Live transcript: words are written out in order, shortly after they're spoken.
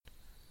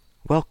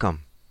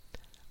Welcome.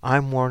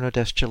 I'm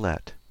Winnona,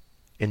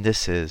 and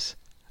this is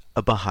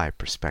A Bahá'í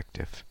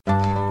Perspective.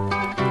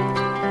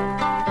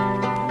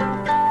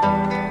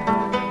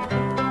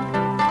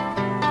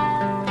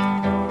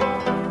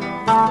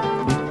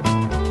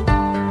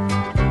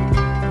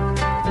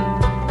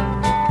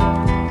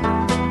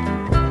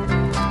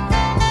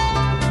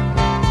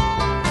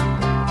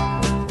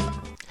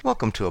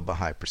 Welcome to A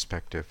Bahá'í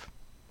Perspective.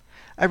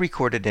 I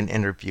recorded an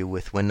interview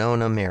with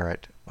Winnona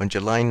Merritt on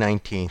July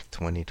 19,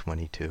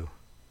 2022.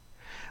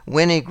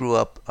 Winnie grew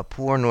up a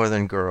poor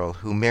northern girl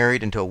who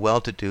married into a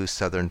well-to-do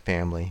southern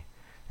family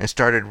and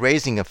started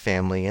raising a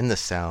family in the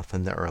South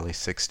in the early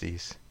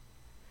 60s.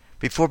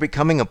 Before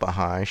becoming a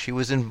Bahá'í, she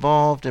was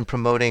involved in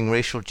promoting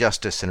racial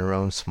justice in her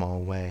own small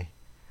way.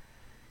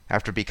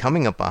 After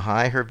becoming a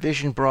Bahá'í, her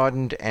vision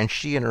broadened and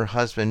she and her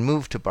husband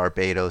moved to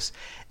Barbados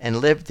and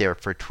lived there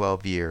for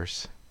 12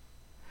 years.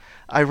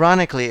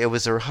 Ironically, it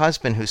was her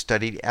husband who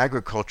studied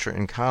agriculture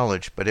in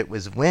college, but it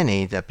was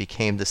Winnie that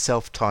became the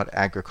self-taught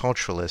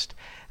agriculturalist,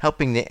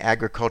 helping the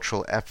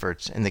agricultural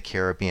efforts in the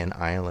Caribbean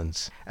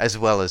islands, as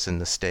well as in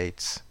the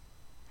States.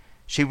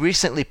 She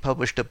recently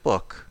published a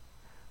book,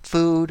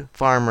 Food,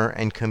 Farmer,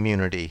 and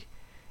Community,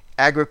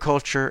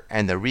 Agriculture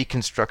and the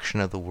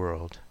Reconstruction of the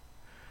World.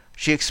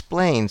 She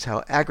explains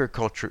how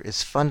agriculture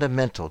is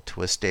fundamental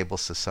to a stable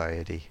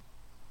society.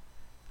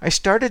 I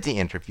started the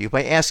interview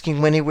by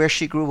asking Winnie where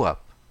she grew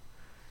up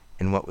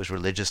and what was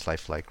religious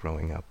life like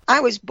growing up. I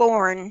was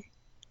born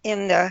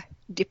in the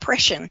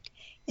Depression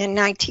in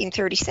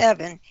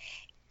 1937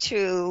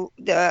 to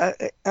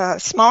the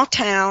small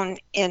town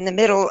in the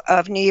middle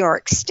of New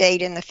York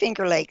State in the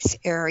Finger Lakes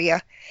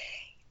area.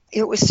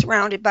 It was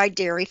surrounded by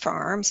dairy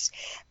farms,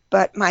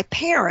 but my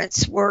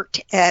parents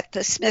worked at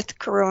the Smith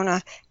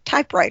Corona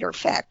typewriter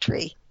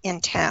factory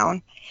in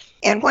town.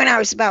 And when I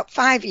was about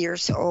 5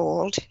 years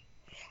old,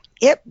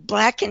 it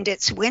blackened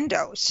its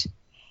windows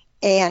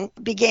and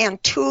began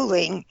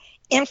tooling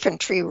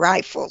infantry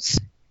rifles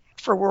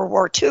for World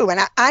War II. And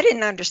I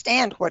didn't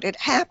understand what had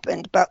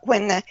happened, but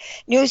when the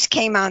news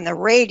came on the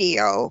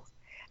radio,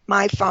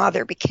 my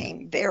father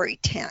became very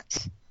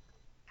tense.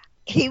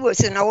 He was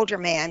an older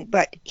man,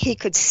 but he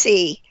could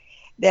see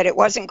that it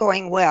wasn't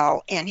going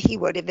well and he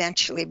would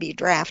eventually be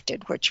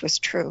drafted, which was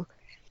true.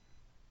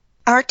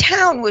 Our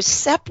town was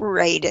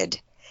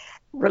separated.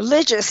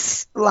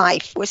 Religious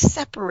life was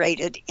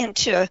separated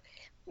into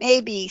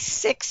maybe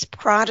 6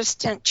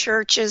 Protestant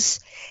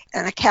churches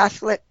and a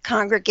Catholic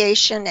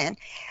congregation. And,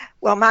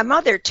 well, my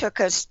mother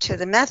took us to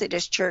the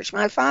Methodist church.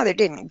 My father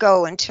didn't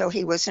go until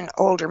he was an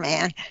older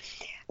man.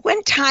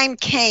 When time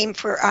came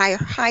for our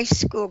high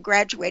school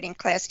graduating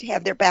class to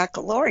have their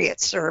baccalaureate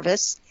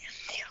service,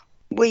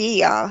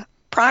 we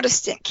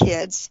Protestant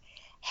kids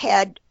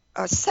had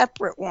a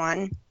separate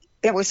one.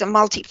 It was a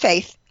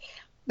multi-faith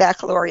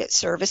baccalaureate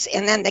service.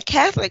 And then the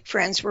Catholic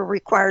friends were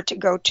required to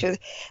go to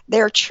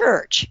their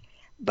church.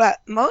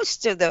 But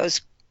most of those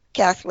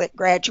Catholic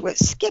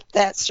graduates skipped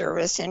that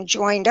service and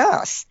joined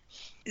us.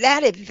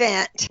 That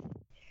event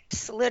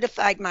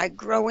solidified my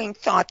growing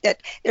thought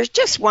that there's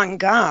just one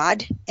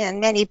God and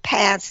many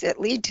paths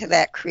that lead to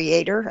that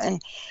Creator. And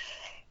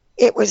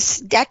it was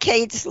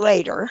decades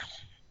later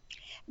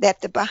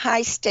that the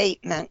Baha'i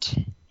statement,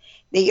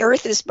 "The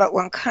earth is but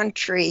one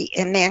country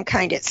and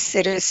mankind its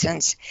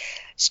citizens,"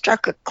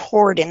 struck a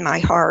chord in my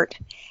heart.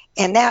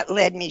 And that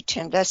led me to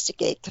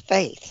investigate the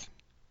faith.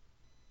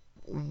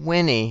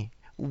 Winnie,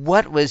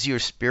 what was your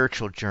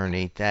spiritual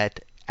journey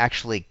that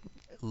actually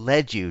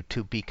led you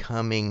to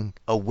becoming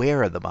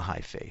aware of the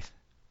Baha'i faith?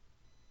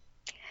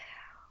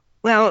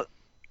 Well,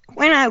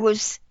 when I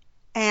was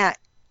at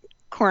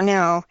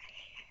Cornell,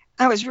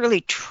 I was really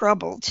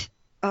troubled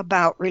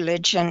about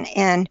religion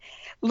and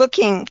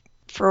looking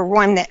for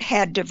one that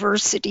had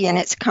diversity in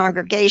its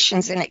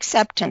congregations and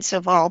acceptance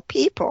of all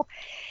people.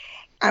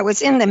 I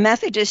was in the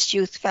Methodist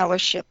Youth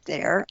Fellowship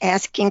there,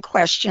 asking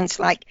questions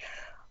like,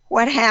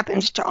 what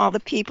happens to all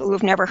the people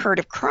who've never heard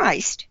of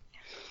Christ?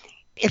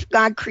 If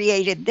God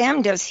created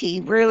them, does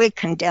he really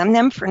condemn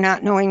them for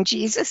not knowing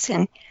Jesus?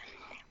 And,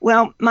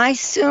 well, my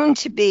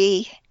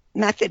soon-to-be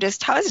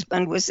Methodist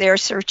husband was there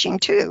searching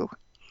too.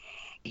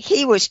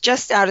 He was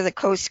just out of the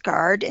Coast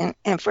Guard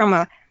and from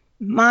a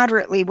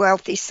moderately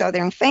wealthy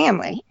Southern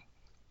family,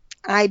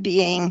 I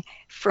being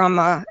from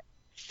a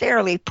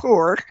fairly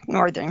poor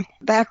Northern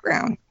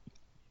background.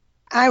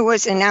 I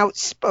was an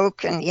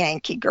outspoken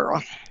Yankee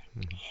girl.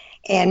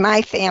 And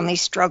my family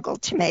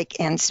struggled to make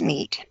ends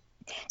meet.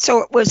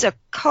 So it was a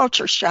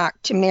culture shock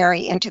to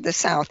marry into the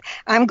South.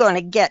 I'm going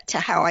to get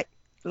to how it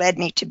led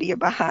me to be a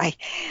Baha'i,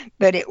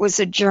 but it was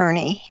a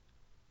journey.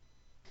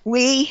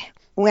 We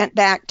went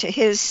back to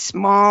his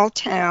small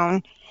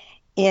town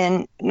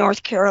in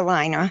North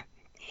Carolina.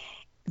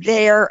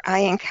 There I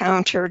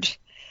encountered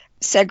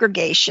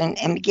segregation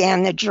and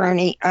began the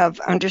journey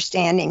of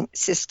understanding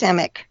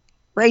systemic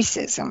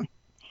racism.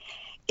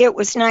 It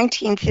was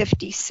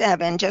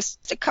 1957,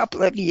 just a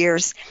couple of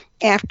years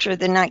after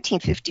the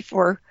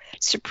 1954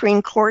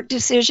 Supreme Court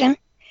decision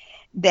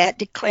that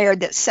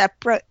declared that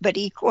separate but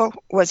equal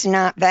was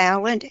not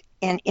valid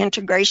and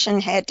integration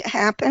had to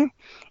happen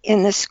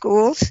in the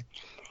schools.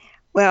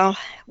 Well,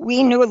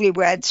 we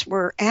newlyweds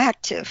were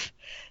active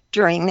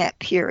during that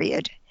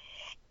period.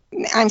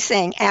 I'm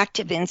saying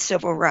active in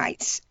civil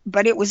rights,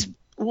 but it was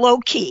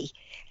low-key.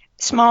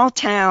 Small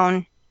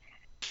town,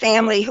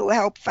 family who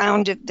helped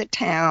founded the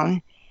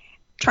town,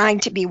 trying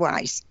to be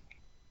wise.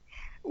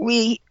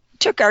 We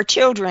took our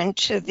children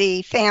to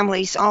the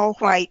family's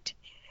all-white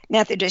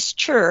Methodist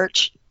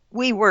church.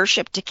 We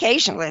worshiped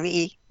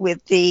occasionally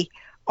with the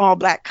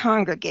all-black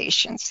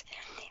congregations.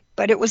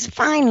 But it was a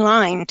fine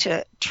line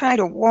to try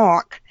to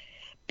walk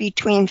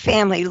between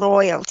family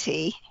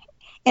loyalty,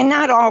 and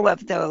not all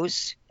of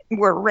those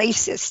were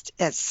racist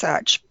as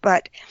such,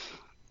 but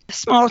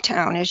small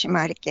town, as you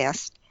might have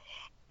guessed,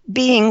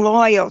 being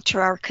loyal to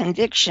our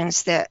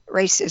convictions that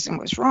racism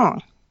was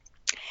wrong.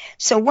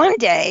 So one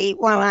day,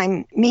 while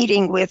I'm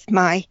meeting with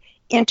my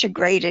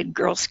integrated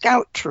Girl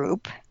Scout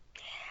troop,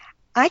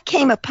 I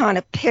came upon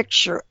a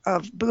picture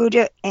of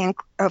Buddha and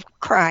of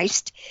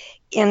Christ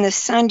in the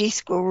Sunday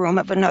school room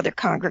of another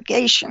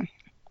congregation.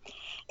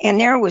 And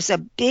there was a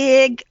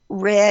big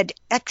red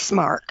X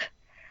mark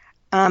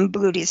on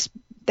Buddha's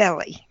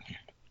belly.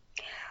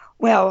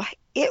 Well,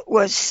 it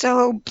was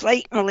so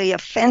blatantly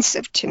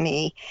offensive to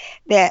me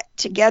that,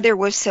 together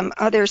with some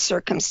other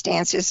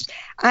circumstances,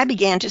 I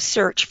began to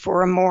search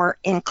for a more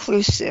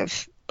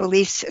inclusive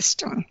belief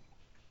system.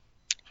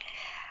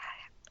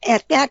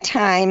 At that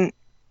time,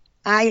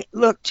 I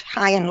looked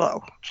high and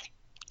low.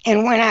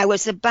 And when I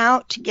was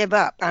about to give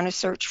up on a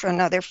search for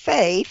another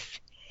faith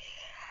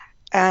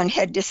and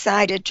had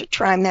decided to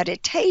try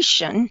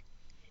meditation,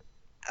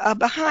 a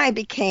Baha'i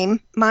became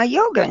my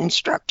yoga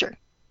instructor.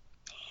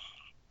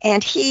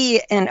 And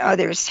he and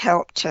others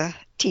helped to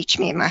teach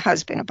me and my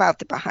husband about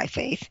the Baha'i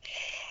faith.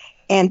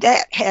 And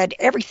that had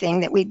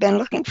everything that we'd been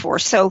looking for.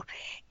 So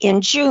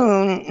in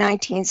June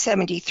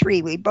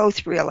 1973, we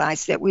both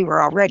realized that we were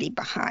already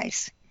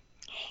Baha'is.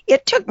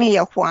 It took me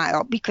a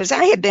while because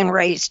I had been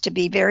raised to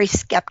be very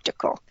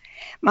skeptical.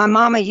 My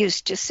mama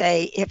used to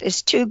say, if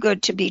it's too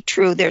good to be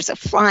true, there's a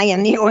fly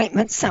in the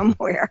ointment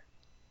somewhere.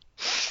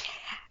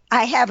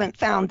 I haven't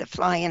found the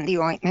fly in the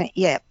ointment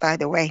yet, by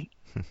the way.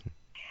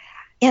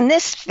 In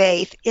this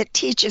faith, it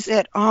teaches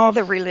that all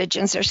the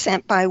religions are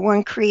sent by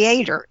one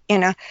creator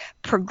in a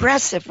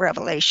progressive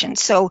revelation.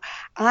 So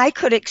I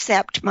could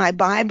accept my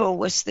Bible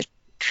was the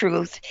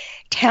truth,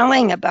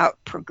 telling about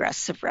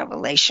progressive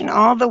revelation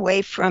all the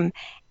way from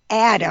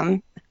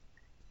Adam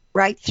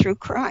right through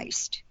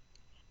Christ.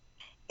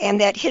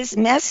 And that his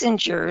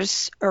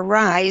messengers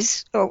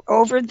arise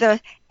over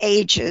the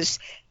ages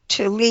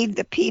to lead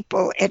the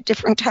people at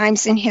different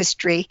times in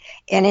history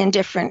and in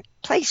different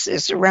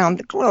places around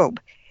the globe.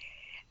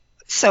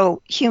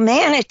 So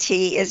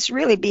humanity is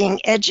really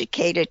being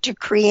educated to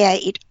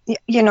create,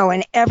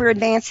 an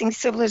ever-advancing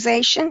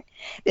civilization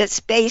that's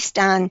based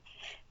on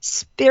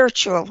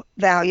spiritual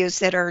values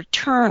that are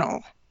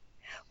eternal,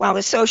 while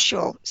the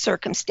social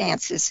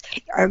circumstances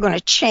are going to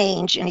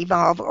change and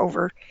evolve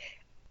over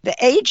the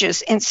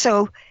ages. And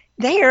so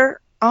there,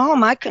 all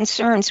my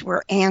concerns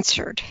were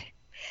answered.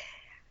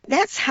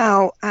 That's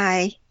how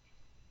I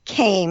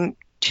came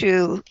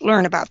to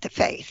learn about the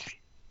faith.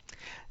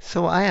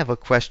 So I have a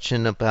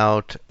question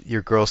about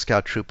your Girl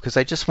Scout troop, because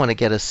I just want to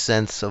get a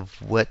sense of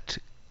what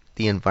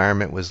the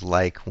environment was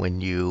like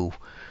when you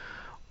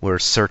were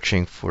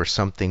searching for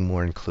something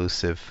more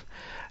inclusive.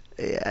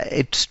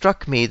 It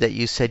struck me that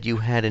you said you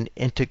had an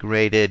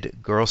integrated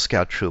Girl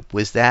Scout troop.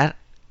 Was that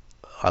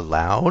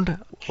allowed,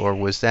 or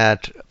was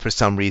that for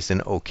some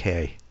reason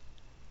okay?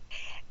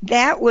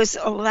 That was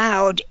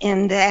allowed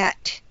in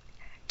that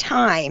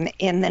time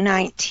in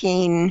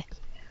the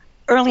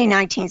early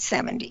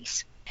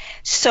 1970s.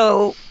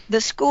 So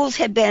the schools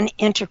had been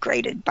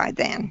integrated by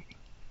then.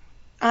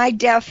 I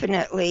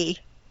definitely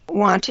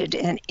wanted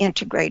an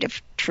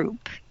integrative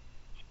troop,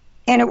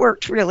 and it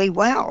worked really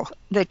well.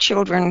 The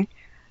children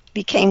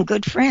became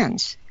good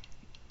friends.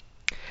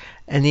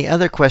 And the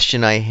other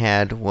question I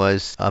had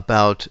was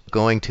about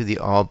going to the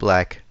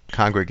all-black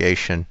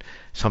congregation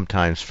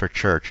sometimes for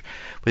church.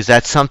 Was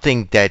that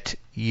something that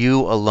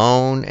you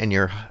alone and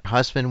your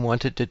husband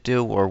wanted to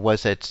do, or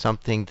was it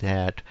something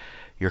that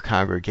your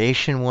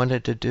congregation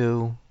wanted to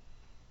do?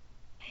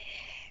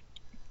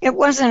 It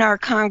wasn't our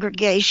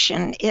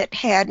congregation. It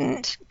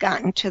hadn't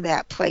gotten to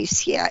that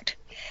place yet.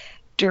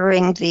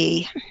 During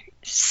the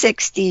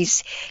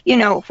 60s,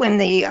 when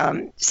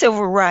the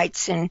civil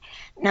rights in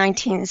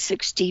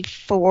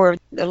 1964,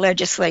 the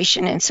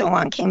legislation and so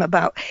on came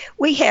about,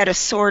 we had a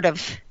sort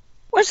of,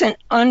 wasn't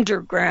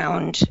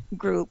underground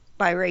group,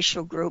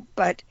 biracial group,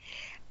 but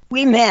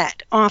we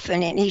met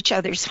often in each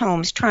other's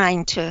homes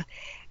trying to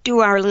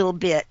do our little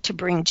bit to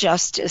bring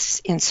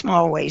justice in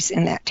small ways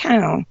in that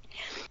town.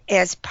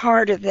 As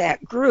part of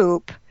that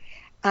group,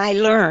 I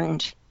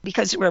learned,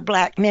 because there were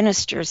black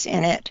ministers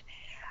in it,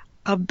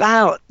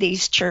 about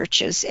these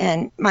churches,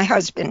 and my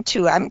husband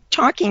too. I'm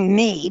talking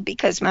me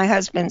because my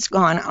husband's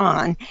gone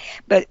on,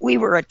 but we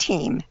were a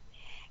team.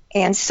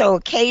 And so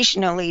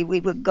occasionally we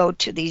would go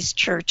to these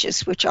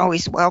churches, which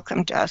always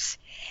welcomed us.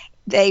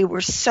 They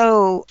were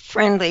so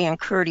friendly and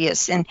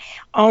courteous and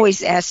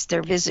always asked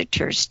their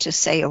visitors to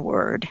say a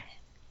word.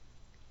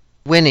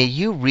 Winnie,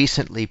 you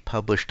recently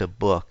published a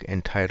book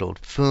entitled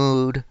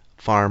Food,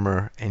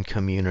 Farmer, and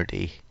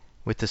Community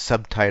with the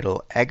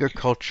subtitle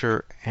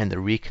Agriculture and the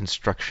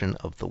Reconstruction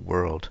of the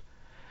World.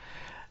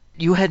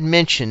 You had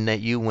mentioned that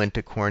you went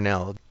to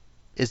Cornell.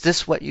 Is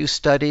this what you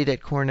studied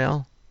at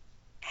Cornell?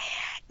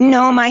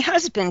 No, my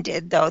husband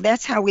did, though.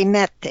 That's how we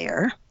met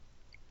there.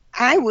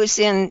 I was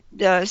in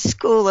the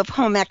School of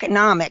Home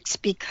Economics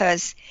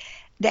because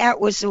that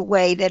was a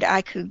way that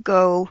I could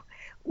go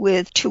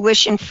with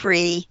tuition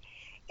free,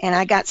 and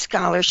I got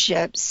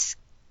scholarships.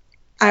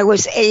 I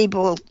was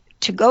able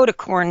to go to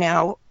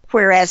Cornell,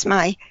 whereas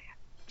my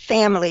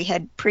family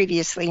had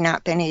previously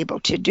not been able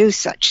to do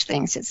such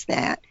things as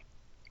that.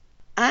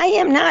 I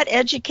am not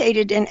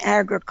educated in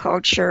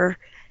agriculture.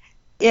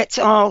 It's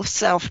all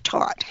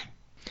self-taught.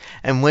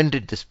 And when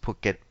did this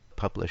book get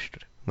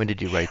published? When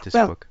did you write this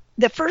Well, book?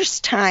 the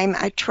first time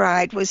I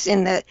tried was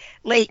in the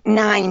late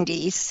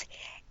 90s,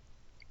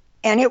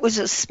 and it was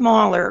a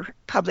smaller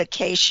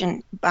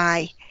publication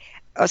by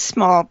a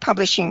small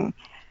publishing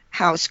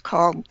house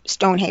called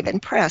Stonehaven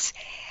Press.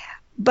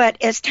 But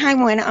as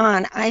time went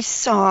on, I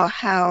saw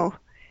how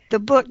the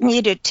book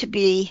needed to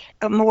be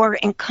a more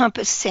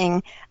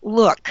encompassing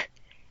look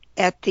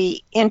at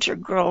the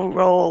integral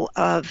role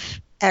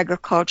of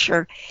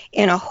agriculture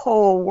in a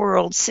whole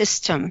world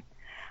system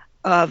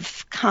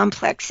of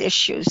complex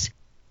issues.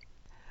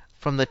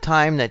 From the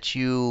time that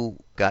you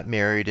got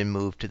married and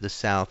moved to the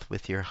South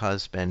with your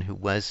husband, who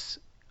was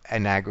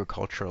an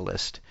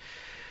agriculturalist,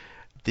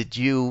 did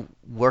you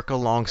work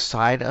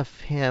alongside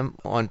of him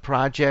on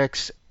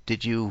projects?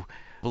 Did you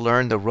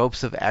learn the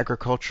ropes of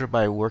agriculture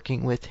by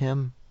working with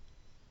him?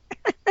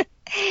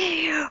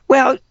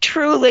 Well,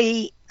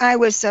 truly, I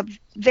was a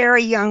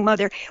very young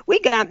mother. We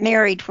got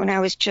married when I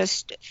was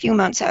just a few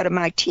months out of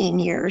my teen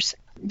years.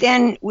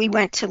 Then we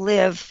went to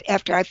live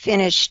after I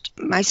finished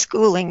my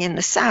schooling in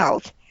the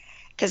South,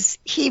 because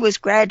he was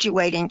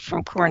graduating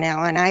from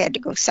Cornell and I had to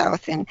go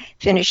south and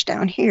finish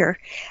down here.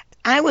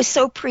 I was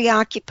so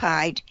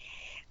preoccupied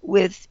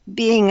with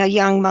being a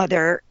young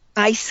mother,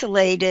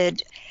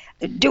 isolated,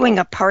 doing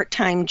a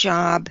part-time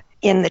job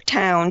in the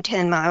town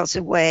 10 miles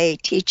away,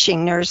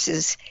 teaching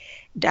nurses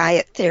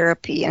diet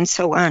therapy and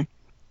so on.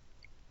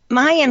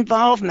 My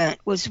involvement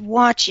was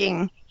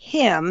watching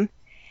him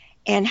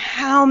and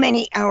how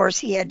many hours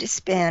he had to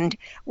spend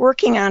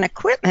working on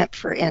equipment,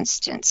 for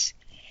instance,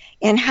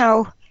 and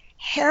how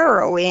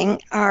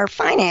harrowing our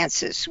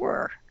finances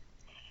were.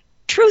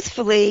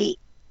 Truthfully,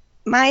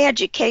 my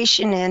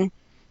education in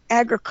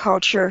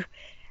agriculture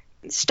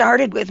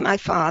started with my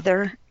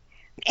father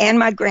and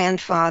my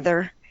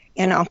grandfather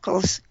and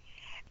uncles.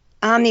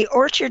 On the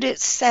orchard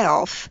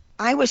itself,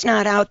 I was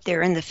not out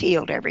there in the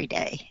field every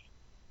day.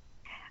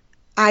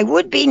 I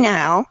would be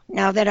now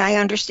that I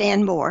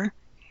understand more,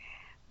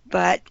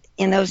 but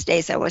in those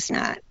days I was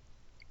not.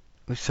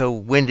 So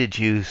when did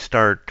you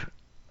start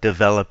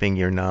developing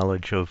your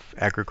knowledge of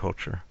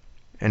agriculture,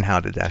 and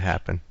how did that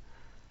happen?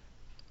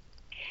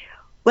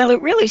 Well,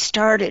 it really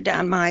started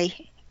on my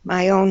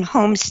own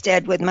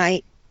homestead with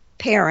my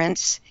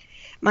parents.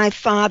 My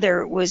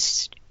father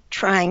was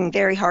trying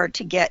very hard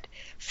to get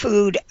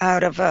food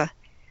out of a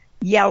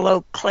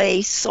yellow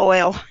clay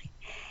soil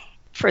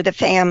for the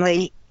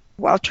family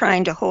while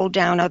trying to hold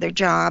down other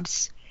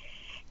jobs.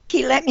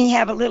 He let me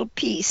have a little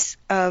piece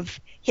of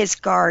his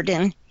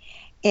garden,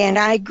 and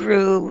I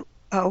grew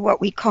what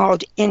we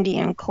called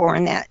Indian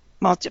corn, that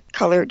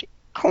multicolored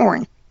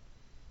corn.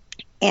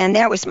 And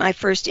that was my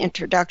first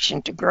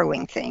introduction to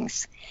growing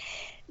things.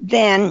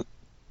 Then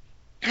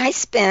I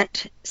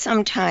spent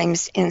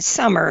sometimes in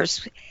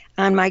summers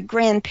on my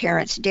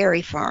grandparents'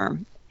 dairy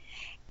farm.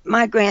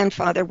 My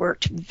grandfather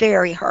worked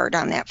very hard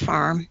on that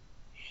farm,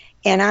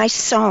 and I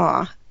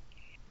saw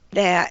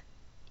that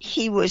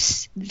he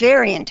was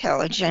very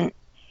intelligent,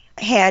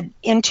 had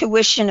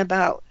intuition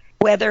about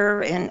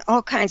weather and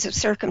all kinds of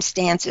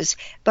circumstances,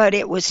 but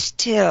it was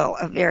still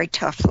a very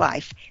tough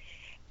life.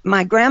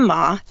 My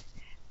grandma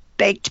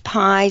baked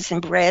pies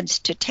and breads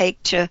to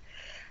take to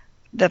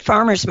the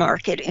farmer's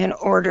market in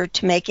order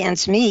to make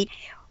ends meet.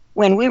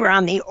 When we were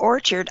on the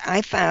orchard,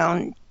 I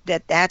found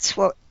that that's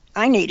what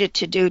I needed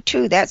to do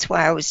too. That's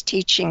why I was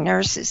teaching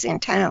nurses in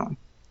town.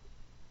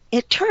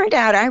 It turned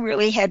out I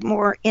really had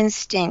more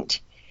instinct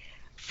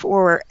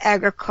for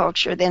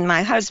agriculture than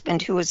my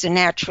husband, who was a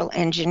natural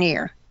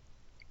engineer.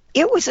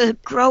 It was a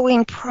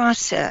growing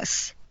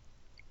process.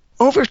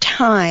 Over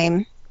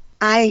time,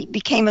 I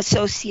became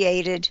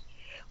associated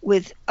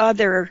with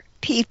other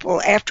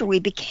people after we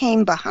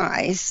became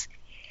Baha'is.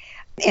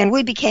 And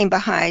we became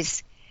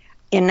Baha'is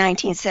in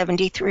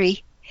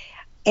 1973.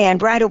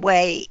 And right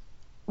away,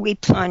 we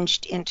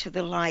plunged into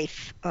the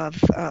life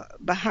of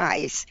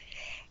Baha'is.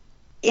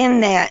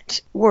 In that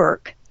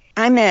work,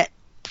 I met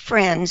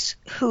friends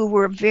who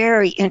were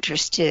very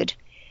interested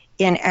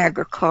in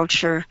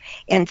agriculture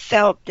and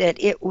felt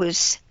that it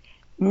was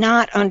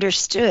not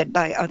understood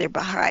by other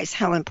Baha'is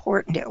how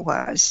important it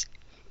was.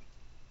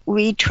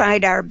 we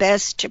tried our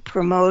best to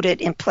promote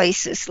it in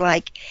places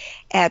like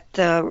at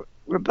the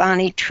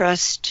Rabbani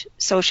Trust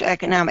Social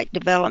Economic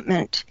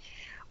Development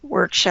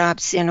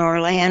workshops in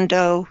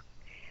Orlando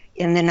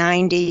in the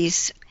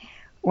 90s.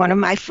 One of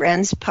my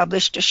friends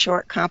published a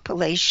short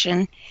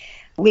compilation.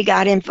 We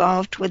got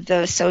involved with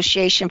the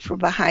Association for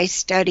Baha'i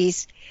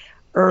Studies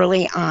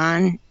early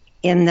on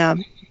in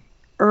the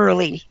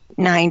early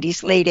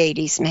 90s, late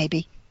 80s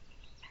maybe.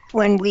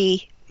 When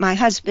my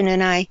husband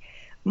and I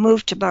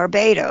moved to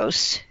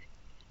Barbados,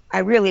 I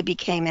really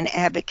became an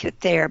advocate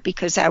there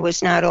because I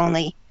was not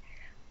only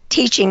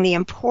teaching the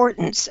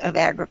importance of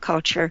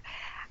agriculture,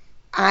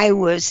 I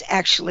was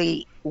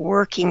actually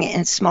working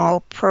in small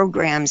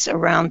programs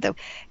around the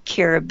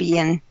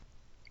Caribbean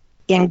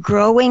in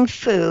growing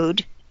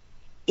food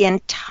in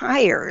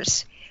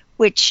tires,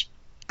 which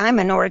I'm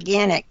an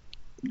organic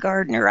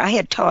gardener. I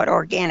had taught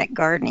organic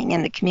gardening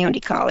in the community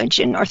college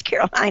in North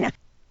Carolina.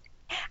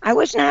 I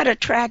was not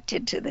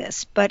attracted to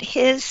this, but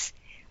his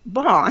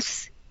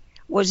boss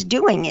was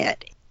doing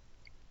it.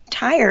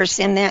 Tires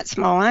in that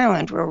small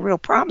island were a real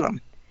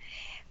problem.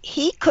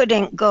 He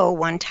couldn't go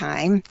one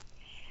time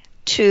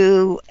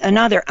to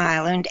another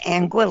island,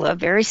 Anguilla,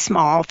 very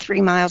small,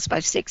 3 miles by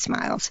 6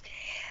 miles,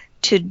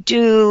 to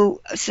do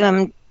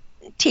some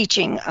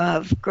teaching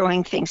of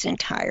growing things in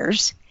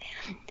tires.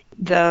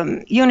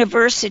 The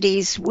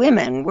university's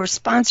women were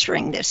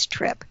sponsoring this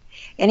trip,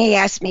 and he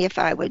asked me if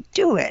I would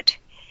do it.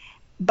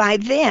 By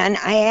then,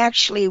 I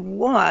actually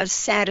was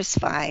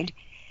satisfied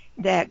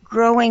that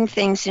growing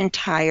things in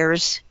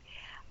tires,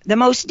 the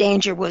most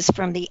danger was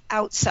from the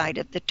outside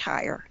of the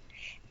tire.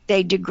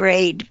 They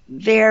degrade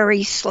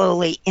very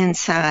slowly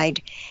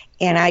inside,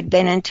 and I'd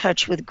been in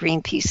touch with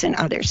Greenpeace and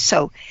others.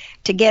 So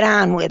to get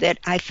on with it,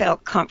 I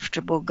felt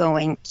comfortable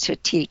going to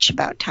teach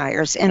about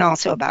tires and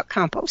also about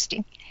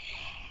composting.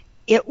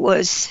 It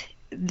was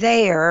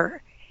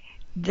there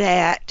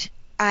that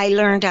I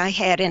learned I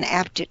had an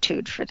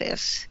aptitude for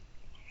this.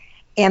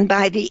 And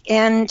by the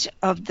end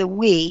of the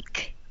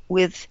week,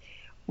 with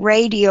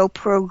radio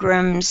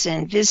programs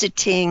and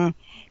visiting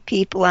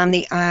people on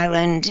the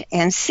island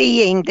and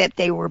seeing that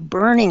they were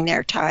burning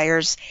their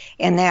tires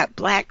and that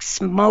black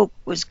smoke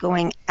was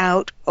going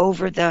out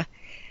over the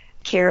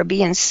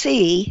Caribbean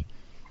Sea,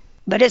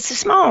 but it's a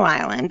small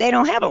island. They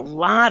don't have a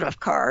lot of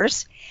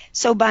cars.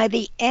 So by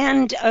the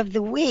end of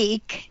the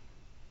week,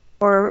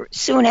 or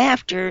soon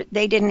after,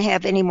 they didn't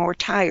have any more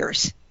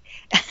tires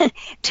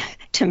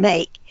to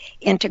make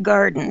into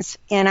gardens.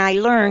 And I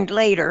learned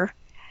later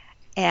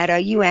at a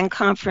UN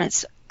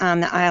conference on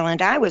the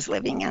island I was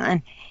living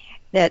on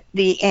that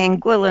the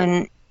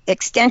Anguillan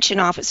extension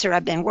officer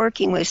I've been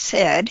working with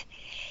said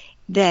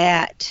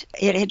that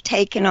it had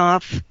taken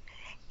off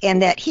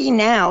and that he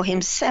now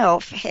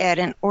himself had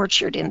an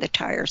orchard in the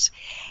tires.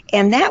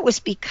 And that was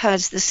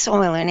because the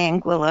soil in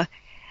Anguilla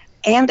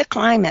and the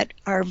climate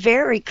are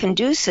very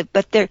conducive,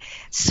 but their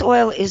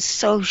soil is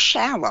so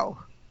shallow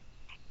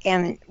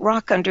and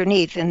rock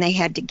underneath, and they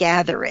had to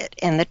gather it,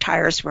 and the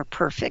tires were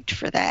perfect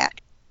for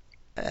that.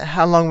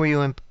 How long were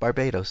you in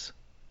Barbados?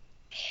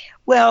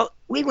 Well,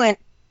 we went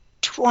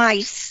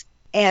twice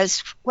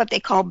as what they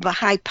call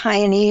Baha'i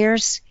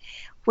pioneers,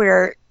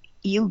 where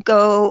you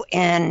go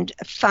and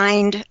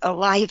find a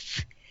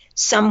life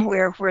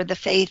somewhere where the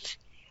faith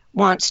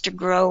wants to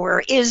grow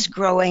or is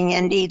growing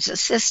and needs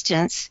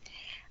assistance.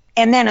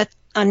 And then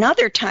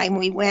another time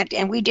we went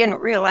and we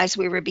didn't realize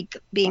we were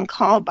being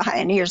called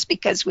pioneers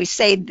because we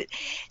stayed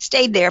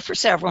there for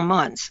several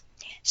months.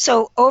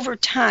 So over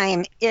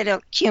time, it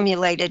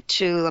accumulated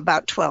to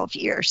about 12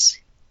 years.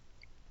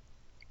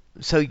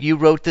 So you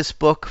wrote this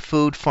book,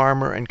 Food,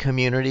 Farmer, and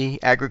Community,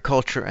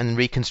 Agriculture and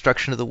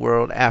Reconstruction of the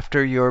World,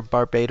 after your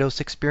Barbados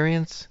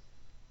experience?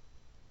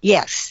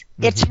 Yes,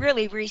 It's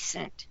really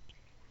recent.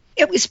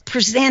 It was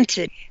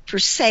presented for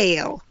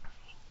sale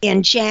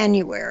in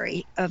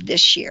January of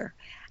this year.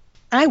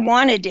 I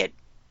wanted it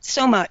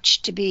so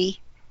much to be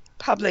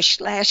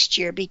published last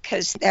year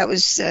because that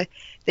was the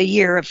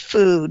year of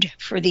food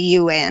for the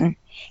UN,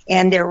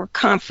 and there were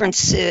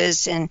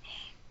conferences and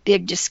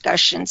big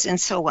discussions and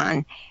so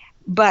on.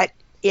 But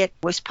it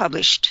was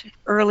published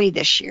early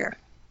this year.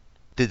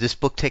 Did this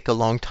book take a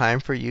long time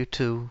for you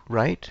to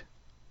write?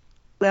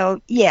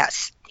 Well,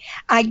 yes.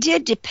 I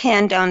did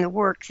depend on the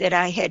work that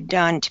I had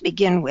done to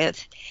begin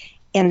with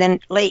in the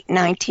late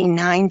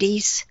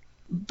 1990s,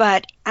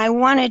 but I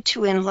wanted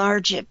to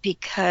enlarge it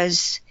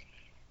because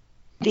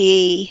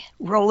the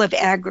role of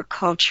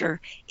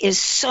agriculture is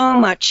so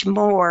much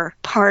more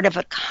part of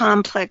a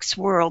complex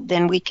world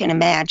than we can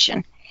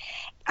imagine.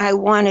 I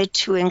wanted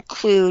to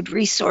include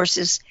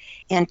resources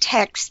and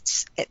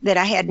texts that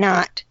I had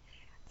not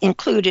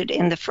included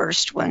in the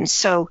first one.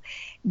 So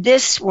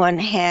this one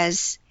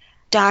has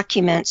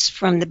documents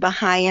from the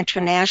Baha'i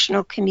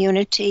international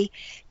community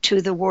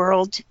to the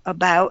world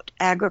about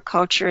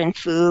agriculture and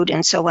food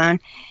and so on,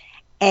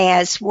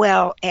 as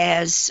well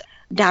as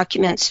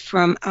documents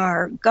from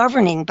our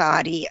governing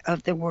body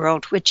of the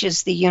world, which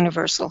is the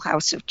Universal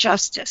House of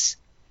Justice.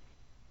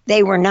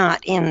 They were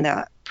not in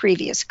the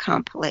previous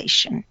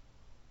compilation.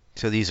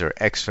 So these are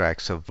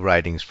extracts of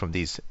writings from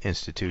these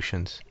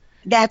institutions.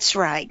 That's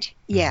right,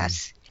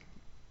 yes.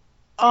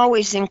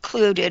 Always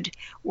included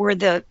were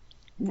the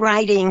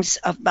writings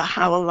of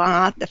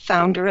Baha'u'llah, the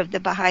founder of the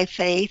Baha'i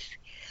faith,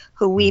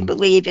 who we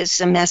believe is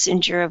the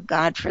messenger of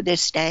God for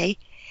this day,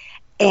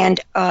 and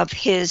of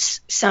his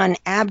son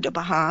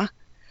Abdu'l-Baha,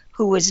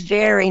 who was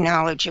very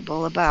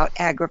knowledgeable about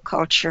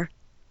agriculture,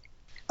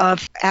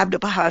 of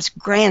Abdu'l-Baha's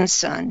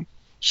grandson,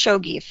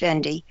 Shoghi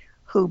Effendi,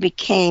 who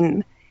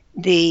became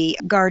the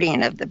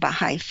guardian of the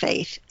Baha'i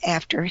faith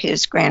after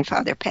his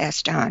grandfather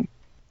passed on.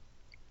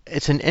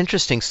 It's an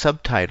interesting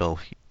subtitle,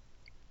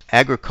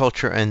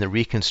 Agriculture and the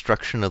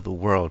Reconstruction of the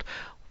World.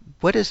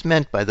 What is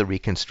meant by the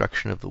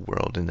reconstruction of the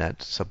world in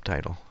that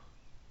subtitle?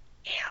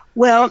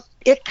 Well,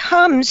 it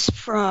comes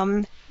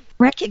from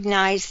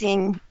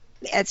recognizing,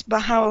 as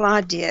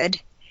Baha'u'llah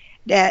did,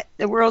 that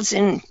the world's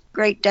in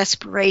great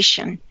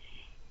desperation.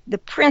 The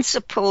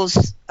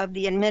principles of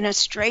the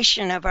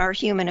administration of our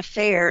human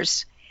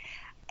affairs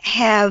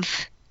have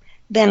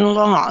been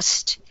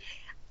lost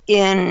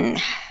in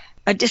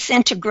a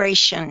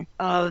disintegration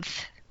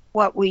of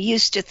what we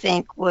used to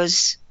think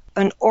was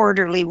an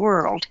orderly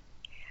world.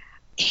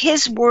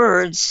 His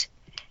words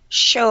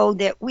show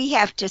that we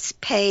have to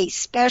pay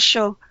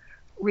special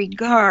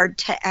regard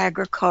to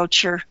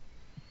agriculture,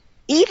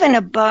 even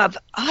above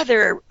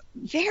other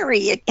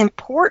very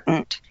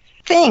important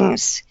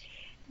things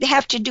that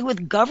have to do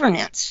with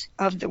governance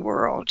of the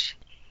world.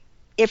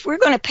 If we're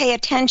going to pay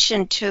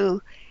attention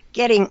to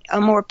getting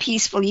a more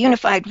peaceful,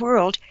 unified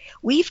world,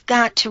 we've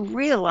got to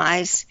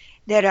realize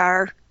that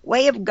our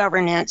way of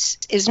governance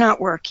is not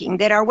working,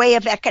 that our way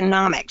of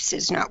economics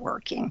is not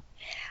working,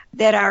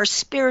 that our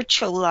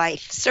spiritual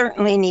life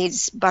certainly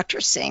needs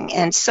buttressing.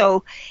 And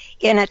so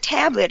in a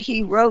tablet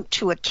he wrote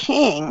to a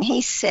king,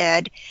 he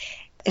said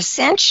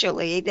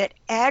essentially that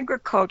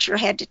agriculture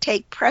had to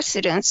take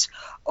precedence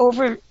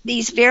over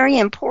these very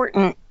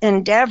important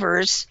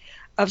endeavors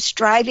of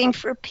striving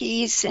for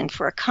peace and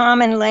for a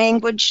common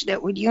language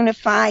that would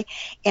unify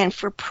and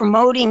for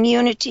promoting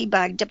unity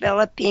by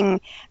developing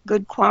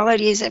good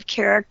qualities of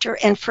character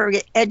and for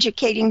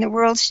educating the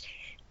world's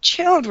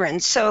children.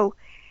 So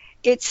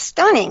it's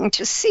stunning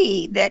to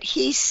see that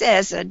he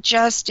says a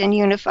just and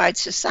unified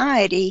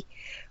society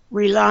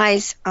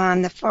relies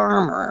on the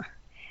farmer,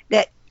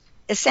 that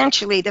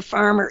essentially the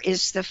farmer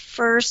is the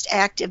first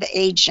active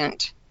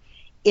agent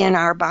in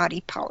our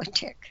body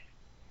politic.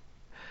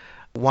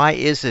 Why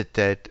is it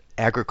that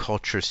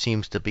agriculture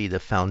seems to be the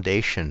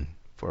foundation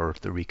for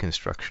the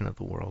reconstruction of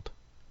the world?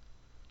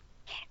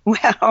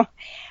 Well,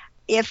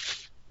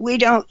 if we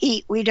don't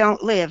eat, we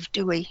don't live,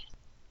 do we?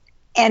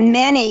 And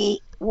many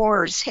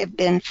wars have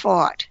been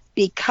fought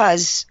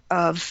because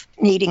of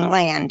needing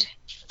land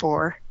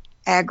for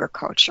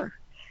agriculture.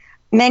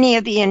 Many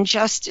of the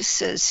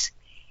injustices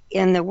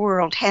in the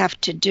world have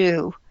to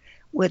do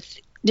with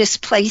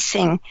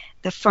displacing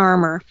the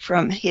farmer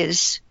from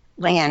his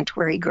land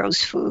where he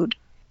grows food.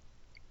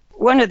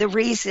 One of the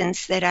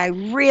reasons that I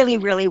really,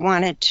 really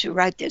wanted to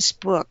write this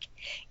book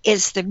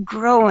is the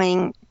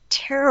growing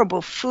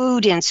terrible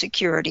food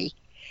insecurity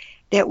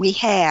that we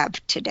have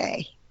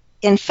today.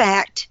 In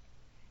fact,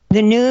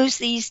 the news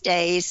these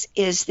days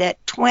is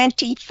that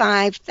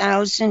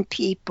 25,000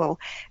 people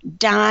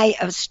die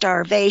of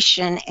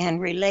starvation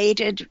and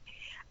related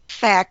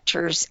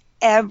factors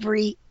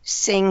every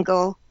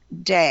single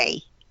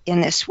day in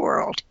this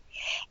world.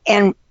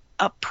 And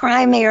a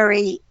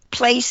primary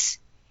place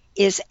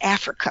is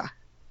Africa.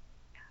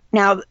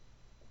 Now,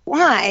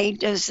 why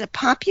does a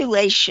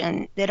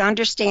population that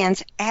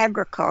understands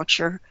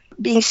agriculture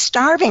be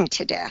starving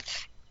to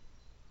death?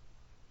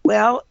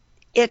 Well,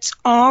 it's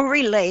all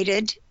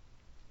related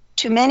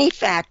to many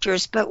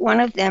factors, but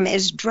one of them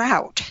is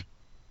drought,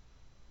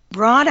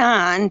 brought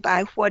on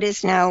by what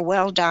is now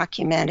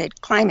well-documented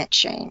climate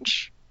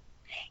change.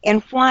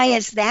 And why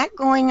is that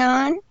going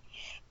on?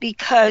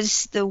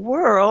 Because the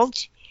world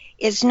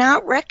is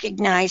not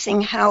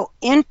recognizing how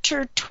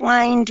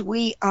intertwined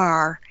we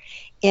are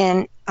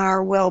in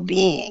our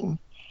well-being,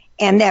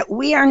 and that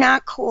we are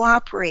not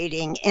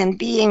cooperating and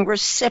being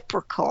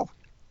reciprocal.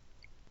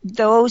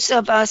 Those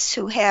of us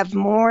who have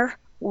more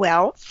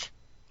wealth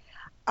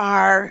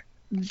are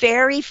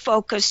very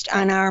focused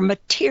on our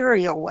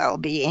material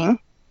well-being,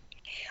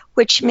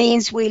 which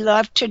means we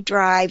love to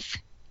drive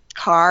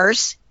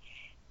cars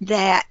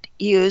that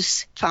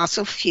use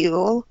fossil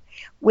fuel.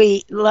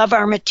 We love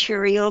our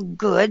material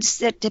goods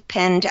that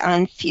depend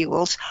on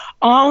fuels,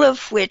 all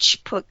of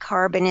which put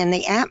carbon in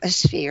the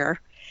atmosphere,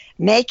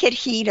 make it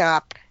heat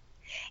up.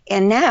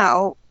 And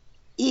now,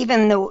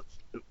 even the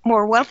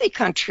more wealthy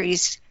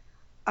countries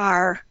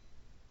are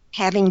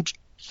having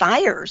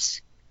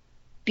fires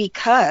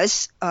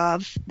because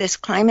of this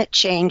climate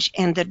change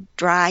and the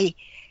dry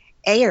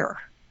air.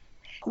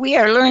 We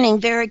are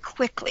learning very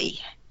quickly,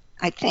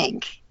 I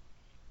think.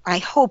 I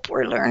hope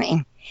we're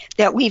learning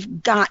that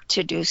we've got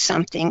to do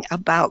something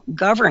about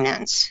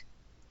governance,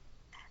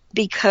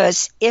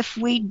 because if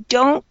we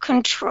don't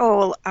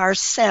control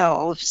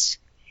ourselves,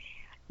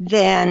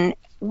 then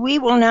we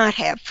will not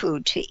have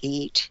food to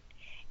eat,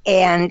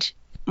 and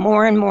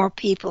more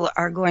people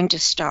are going to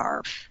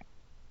starve.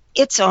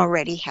 It's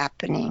already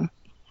happening.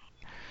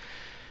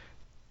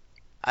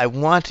 I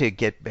want to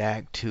get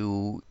back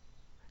to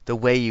the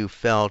way you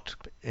felt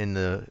in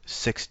the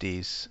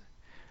 60s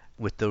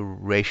with the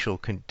racial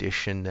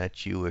condition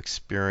that you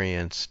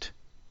experienced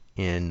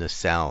in the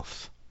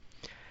South.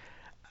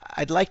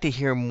 I'd like to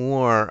hear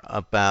more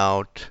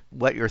about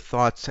what your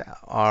thoughts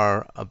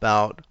are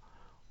about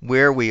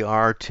where we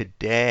are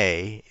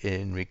today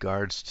in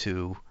regards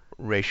to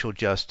racial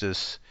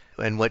justice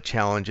and what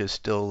challenges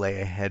still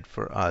lay ahead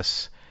for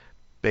us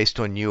based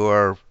on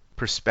your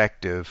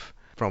perspective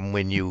from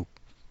when you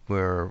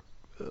were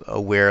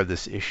aware of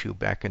this issue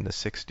back in the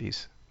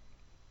 60s.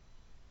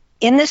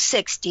 In the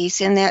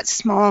 60s, in that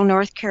small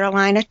North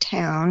Carolina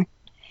town,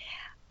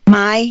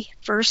 my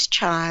first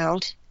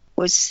child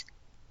was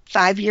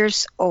 5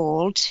 years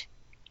old,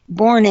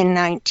 born in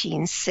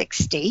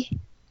 1960,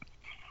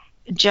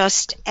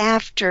 just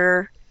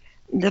after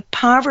the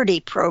poverty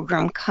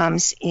program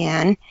comes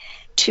in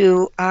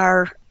to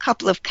our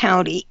couple of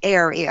county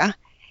area.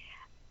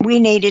 We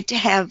needed to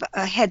have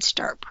a Head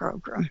Start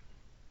program.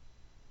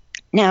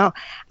 Now,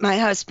 my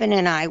husband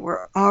and I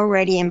were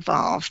already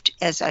involved,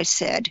 as I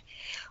said,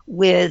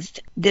 with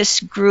this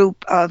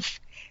group of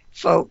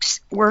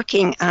folks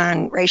working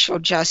on racial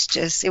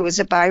justice. It was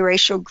a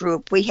biracial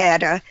group. We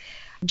had a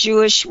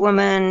Jewish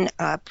woman,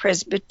 a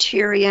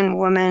Presbyterian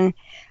woman,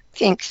 I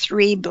think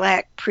 3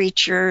 black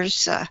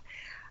preachers, a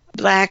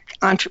black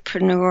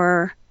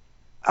entrepreneur,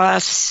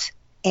 us,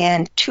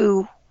 and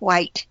 2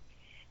 white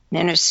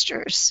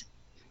ministers,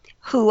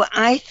 who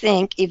I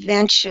think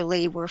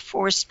eventually were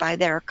forced by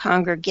their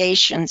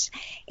congregations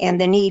and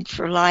the need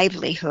for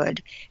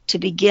livelihood to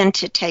begin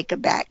to take a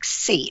back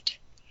seat,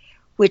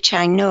 which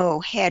I know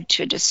had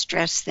to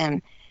distress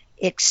them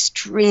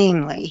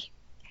extremely.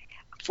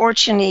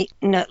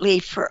 Fortunately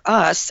for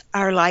us,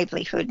 our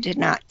livelihood did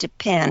not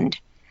depend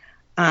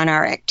on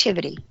our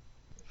activity.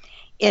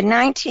 In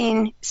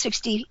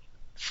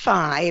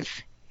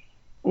 1965,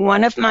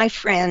 one of my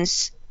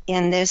friends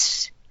in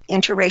this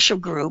interracial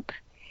group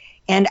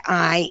and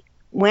I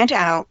went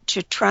out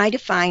to try to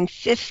find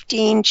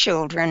 15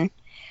 children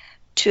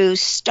to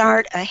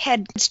start a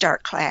Head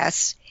Start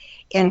class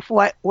in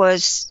what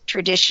was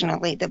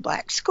traditionally the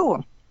black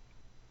school.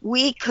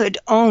 We could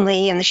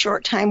only, in the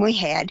short time we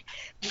had,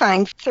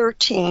 find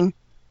 13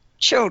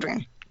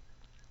 children,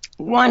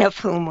 one of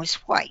whom was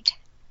white.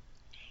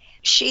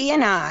 She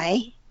and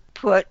I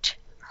put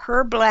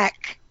her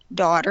black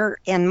daughter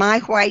and my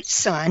white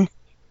son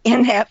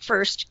in that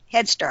first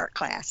Head Start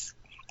class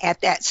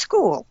at that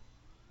school.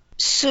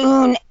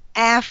 Soon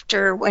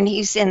after, when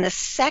he's in the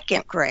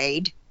 2nd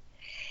grade,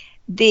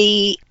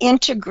 the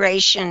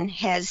integration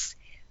has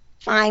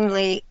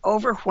finally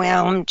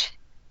overwhelmed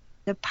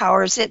the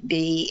powers that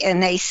be,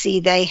 and they see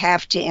they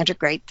have to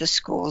integrate the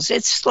schools.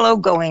 It's slow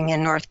going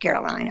in North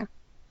Carolina.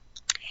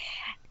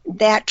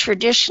 That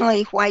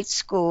traditionally white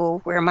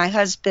school where my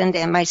husband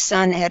and my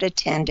son had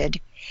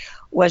attended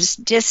was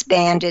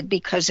disbanded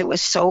because it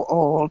was so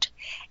old,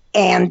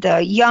 and the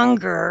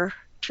younger,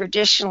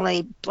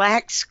 traditionally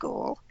black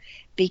school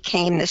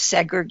became the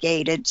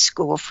segregated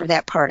school for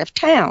that part of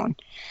town.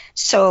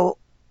 So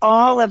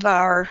all of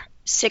our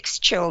 6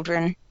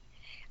 children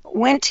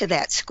went to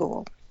that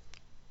school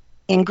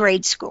in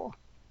grade school.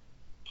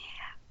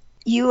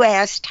 You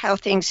asked how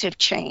things have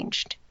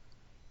changed.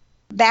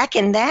 Back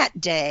in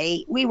that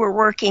day, we were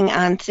working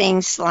on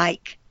things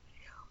like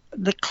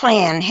the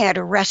Klan had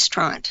a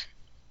restaurant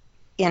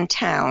in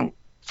town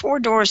 4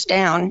 doors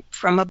down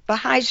from a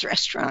Bahá'í's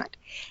restaurant.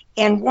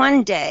 And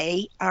one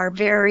day, our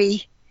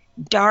very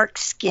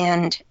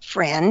dark-skinned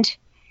friend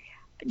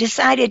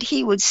decided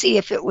he would see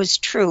if it was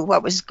true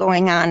what was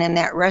going on in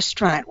that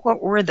restaurant.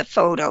 What were the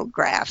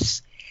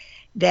photographs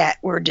that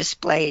were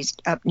displayed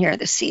up near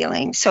the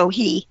ceiling? So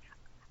he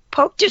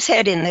poked his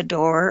head in the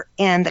door,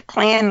 and the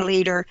Klan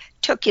leader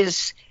took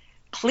his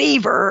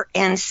cleaver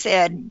and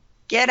said,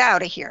 "Get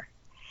out of here."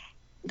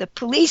 The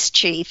police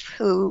chief,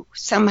 who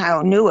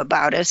somehow knew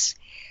about us,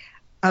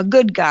 a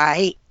good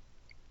guy,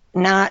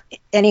 not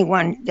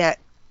anyone that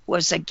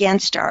was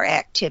against our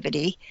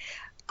activity,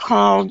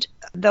 called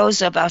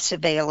those of us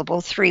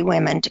available, 3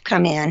 women, to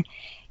come in,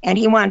 and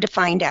he wanted to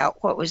find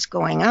out what was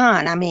going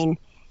on. I mean,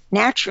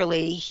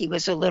 naturally, he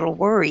was a little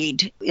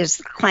worried. Is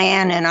the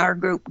Klan and our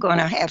group going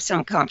to have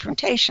some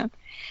confrontation?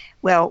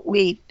 Well,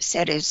 we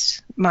set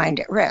his mind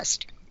at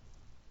rest.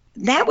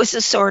 That was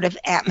the sort of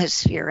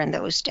atmosphere in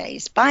those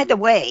days. By the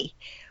way,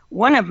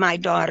 one of my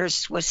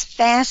daughters was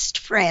fast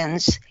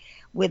friends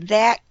with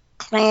that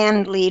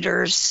Klan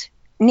leader's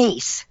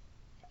niece.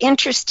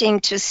 Interesting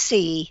to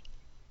see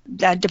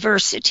the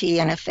diversity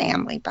in a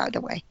family, by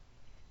the way.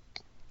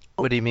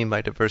 What do you mean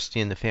by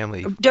diversity in the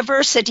family?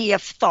 Diversity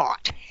of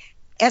thought.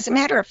 As a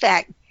matter of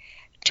fact,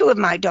 2 of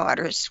my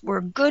daughters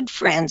were good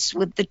friends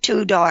with the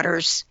 2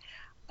 daughters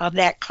of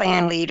that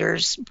Klan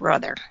leader's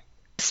brother.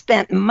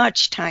 Spent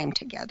much time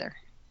together.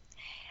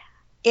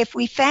 If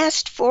we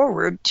fast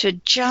forward to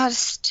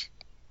just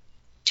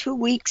 2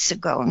 weeks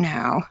ago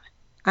now,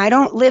 I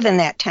don't live in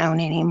that town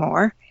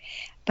anymore,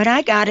 But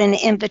I got an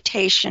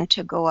invitation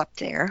to go up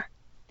there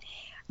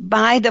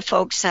by the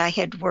folks I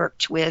had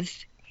worked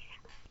with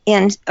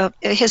in a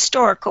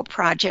historical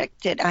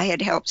project that I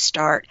had helped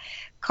start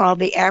called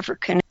the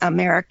African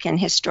American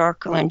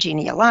Historical and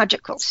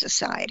Genealogical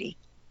Society.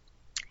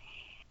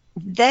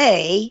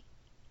 They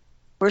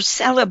were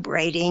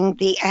celebrating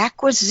the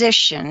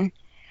acquisition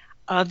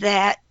of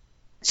that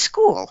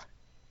school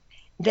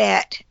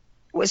that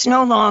was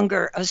no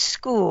longer a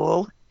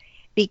school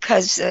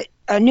because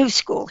a new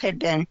school had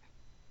been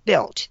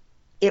built.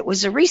 It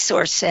was a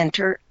resource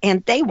center,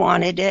 and they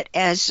wanted it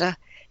as a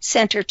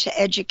center to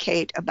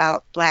educate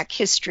about Black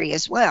history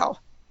as well.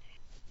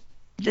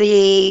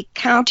 The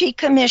county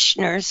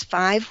commissioners,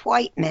 5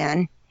 white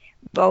men,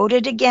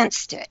 voted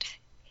against it.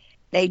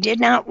 They did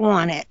not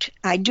want it.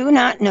 I do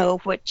not know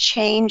what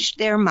changed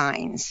their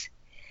minds,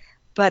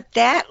 but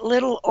that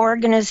little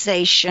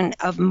organization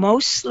of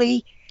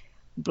mostly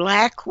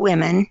Black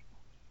women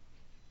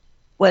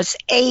was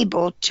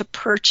able to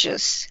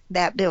purchase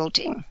that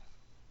building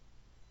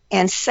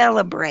and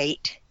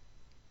celebrate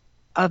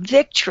a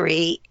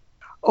victory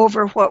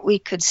over what we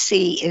could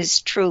see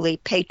is truly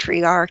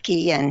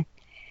patriarchy and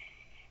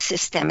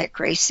systemic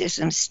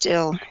racism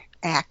still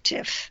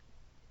active.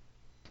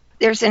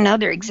 There's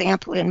another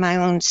example in my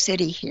own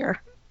city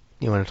here.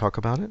 You want to talk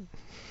about it?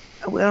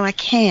 Well, I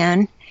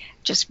can,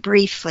 just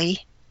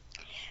briefly.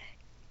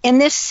 In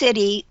this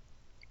city,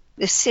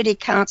 the city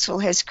council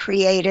has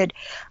created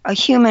a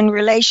human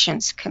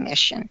relations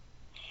commission,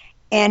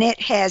 and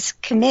it has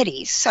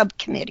committees,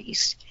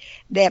 subcommittees,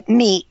 that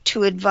meet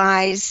to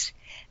advise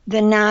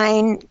the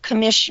 9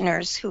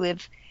 commissioners who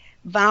have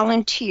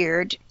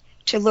volunteered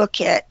to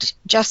look at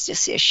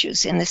justice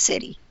issues in the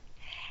city.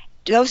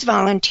 Those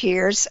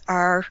volunteers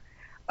are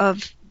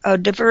of a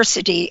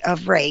diversity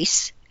of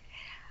race,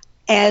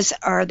 as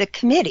are the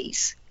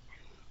committees.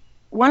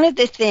 One of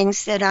the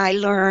things that I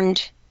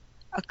learned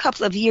a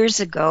couple of years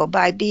ago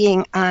by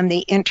being on the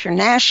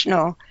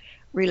International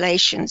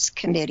Relations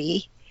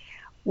Committee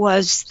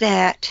was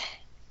that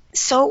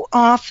so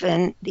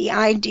often the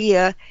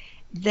idea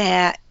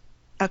that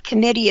a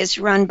committee is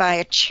run by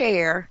a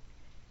chair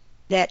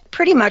that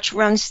pretty much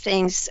runs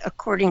things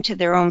according to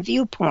their own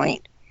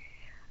viewpoint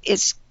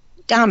is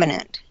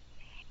dominant.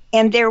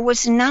 And there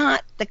was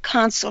not the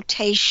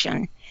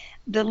consultation,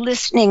 the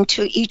listening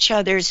to each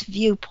other's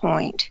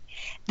viewpoint,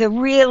 the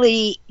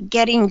really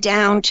getting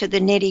down to the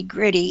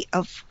nitty-gritty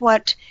of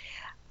what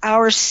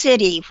our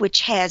city,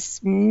 which has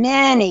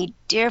many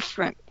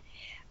different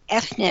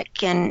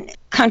ethnic and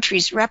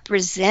countries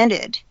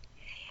represented,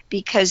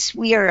 because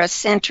we are a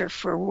center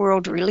for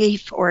world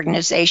relief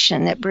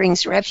organization that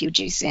brings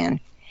refugees in.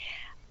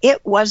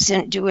 It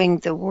wasn't doing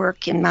the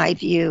work, in my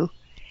view,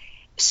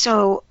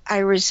 so I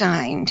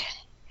resigned.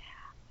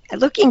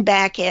 Looking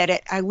back at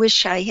it, I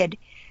wish I had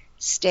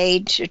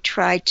stayed to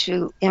try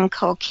to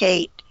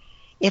inculcate,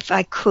 if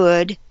I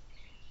could,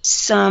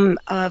 some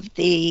of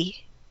the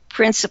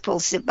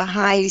principles that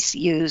Baha'is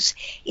use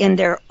in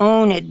their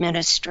own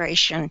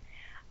administration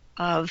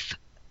of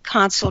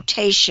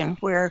consultation,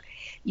 where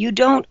you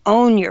don't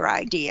own your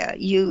idea.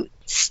 You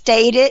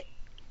state it.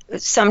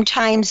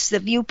 Sometimes the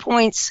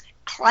viewpoints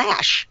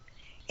clash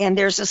and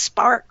there's a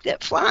spark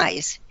that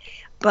flies.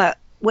 But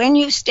when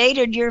you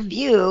stated your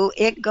view,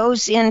 it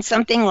goes in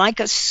something like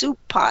a soup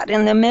pot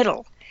in the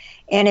middle,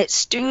 and it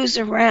stews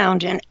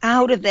around, and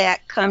out of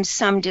that comes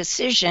some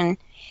decision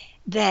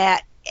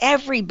that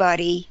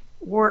everybody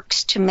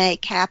works to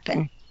make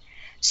happen,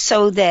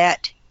 so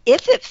that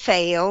if it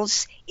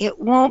fails, it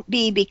won't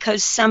be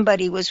because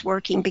somebody was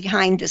working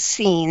behind the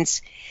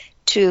scenes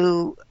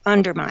to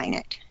undermine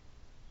it.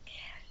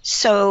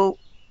 So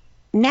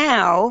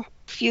now,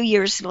 a few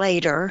years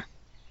later,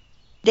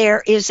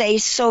 there is a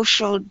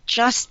social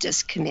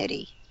justice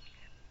committee,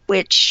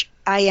 which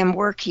I am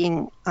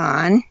working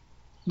on,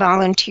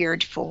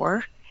 volunteered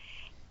for,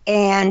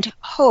 and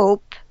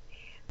hope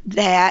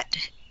that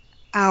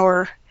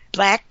our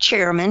Black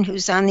chairman,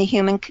 who's on the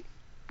Human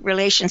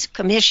Relations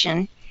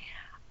Commission,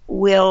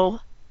 will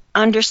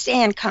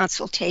understand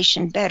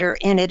consultation better,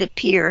 and it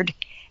appeared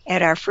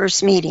at our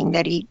first meeting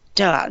that he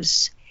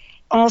does.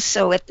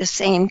 Also, at the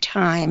same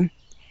time,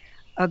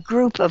 a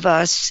group of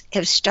us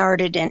have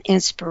started an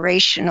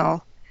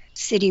inspirational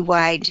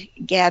citywide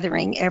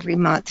gathering every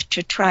month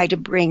to try to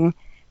bring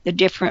the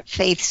different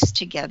faiths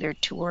together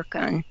to work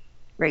on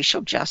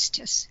racial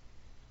justice.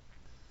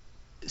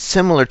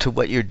 Similar to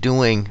what you're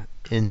doing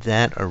in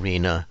that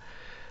arena,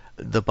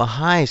 the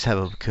Baha'is have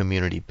a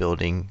community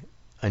building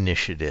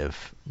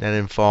initiative that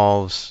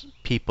involves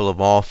people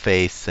of all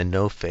faiths and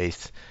no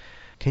faiths.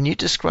 Can you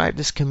describe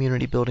this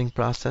community building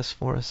process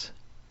for us?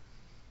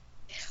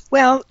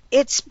 Well,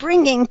 it's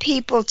bringing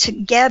people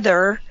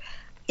together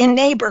in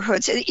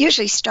neighborhoods. It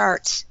usually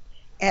starts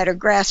at a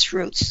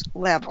grassroots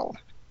level.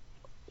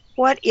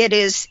 What it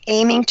is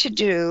aiming to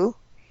do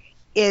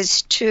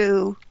is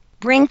to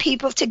bring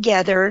people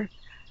together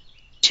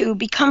to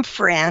become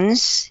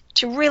friends,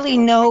 to really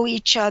know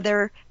each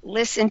other,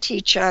 listen to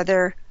each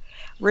other,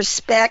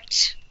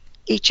 respect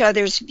each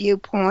other's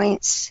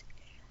viewpoints,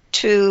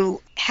 to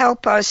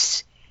help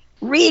us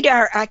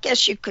I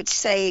guess you could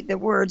say the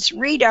words,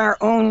 read our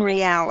own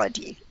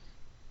reality.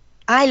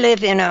 I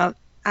live in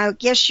I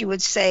guess you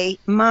would say,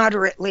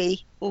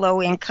 moderately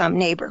low-income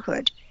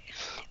neighborhood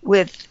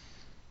with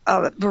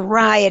a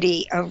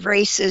variety of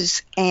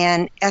races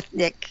and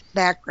ethnic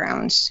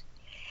backgrounds.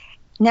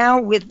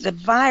 Now with the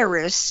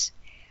virus,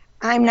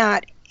 I'm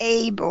not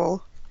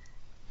able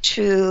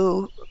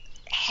to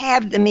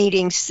have the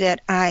meetings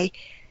that I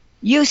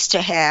used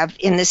to have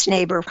in this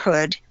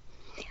neighborhood,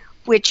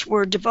 which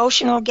were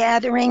devotional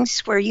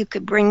gatherings where you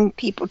could bring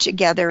people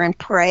together and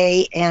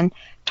pray and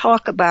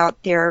talk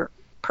about their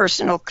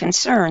personal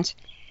concerns.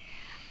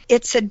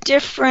 It's a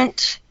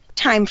different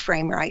time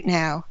frame right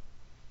now.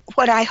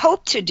 What I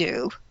hope to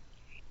do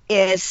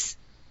is,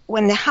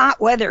 when the hot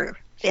weather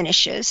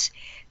finishes,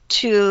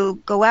 to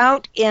go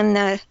out in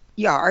the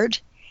yard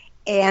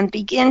and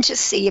begin to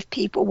see if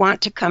people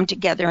want to come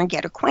together and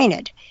get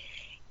acquainted.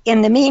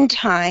 In the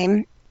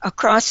meantime,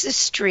 across the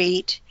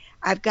street,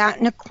 I've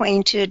gotten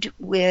acquainted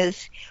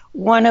with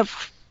one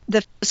of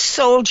the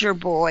soldier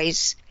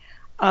boys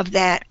of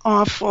that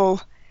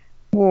awful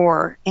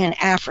war in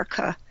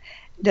Africa,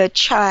 the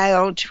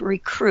child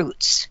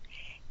recruits.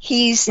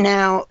 He's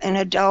now an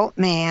adult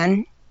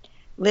man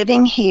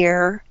living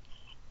here,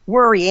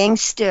 worrying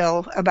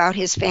still about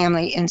his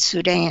family in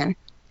Sudan.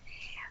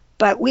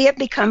 But we have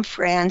become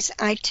friends.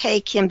 I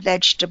take him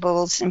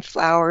vegetables and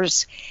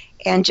flowers,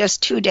 and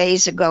just 2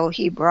 days ago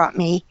he brought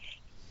me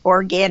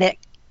organic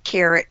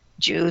carrot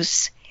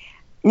juice.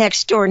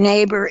 Next door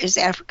neighbor is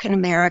African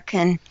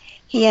American.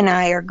 He and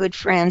I are good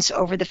friends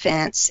over the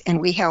fence, and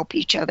we help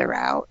each other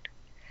out.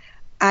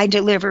 I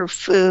deliver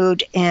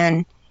food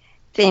and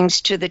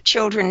things to the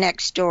children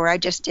next door. I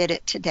just did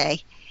it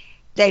today.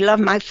 They love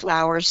my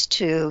flowers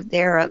too.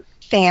 They're a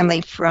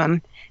family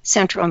from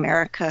Central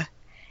America,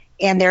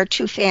 and there are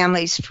two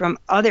families from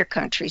other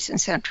countries in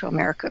Central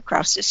America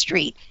across the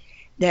street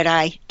that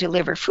I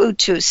deliver food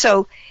to.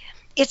 So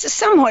it's a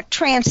somewhat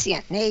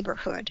transient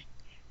neighborhood.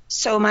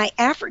 So my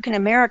African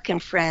American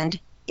friend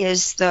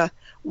is the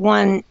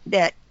one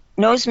that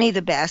knows me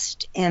the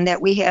best and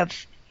that we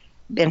have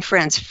been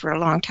friends for a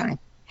long time.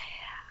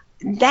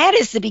 That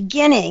is the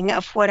beginning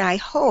of what I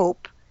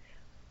hope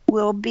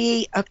will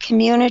be a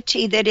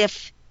community that,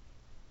 if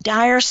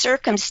dire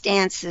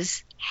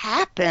circumstances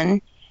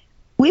happen,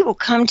 we will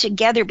come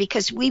together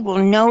because we will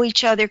know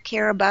each other,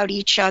 care about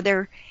each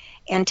other,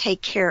 and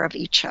take care of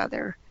each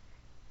other.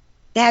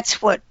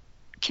 That's what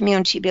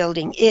community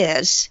building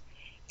is.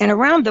 And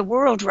around the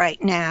world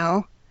right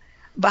now,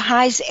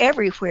 Baha'is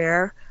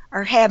everywhere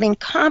are having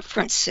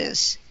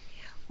conferences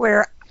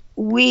where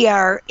we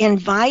are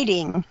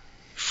inviting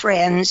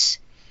friends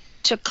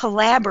to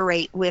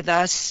collaborate with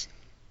us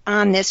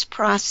on this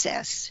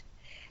process.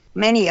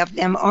 Many of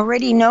them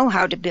already know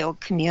how to build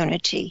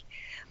community,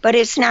 but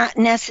it's not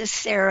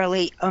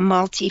necessarily a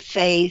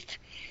multi-faith,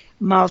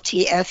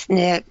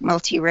 multi-ethnic,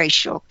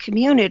 multiracial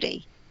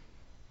community.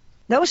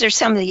 Those are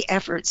some of the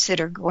efforts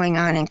that are going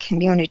on in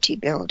community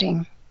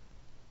building.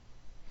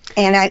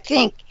 And I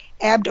think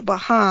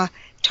Abdu'l-Baha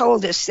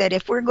told us that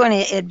if we're going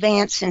to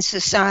advance in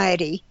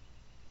society,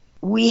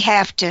 we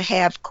have to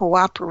have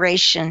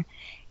cooperation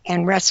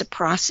and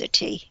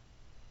reciprocity.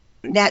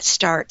 That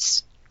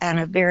starts on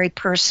a very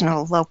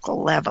personal,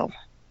 local level.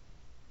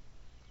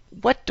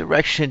 What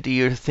direction do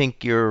you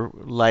think your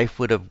life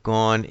would have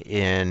gone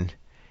in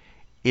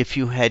if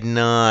you had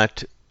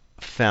not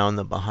found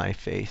the Baha'i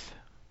faith?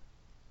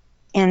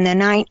 In the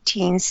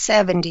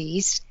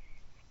 1970s,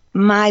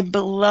 my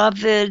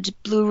beloved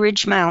Blue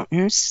Ridge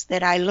Mountains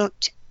that I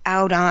looked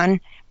out on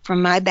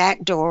from my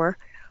back door,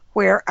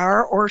 where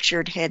our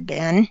orchard had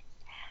been,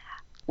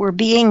 were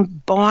being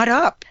bought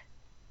up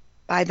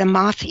by the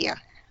mafia.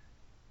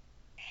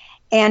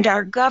 And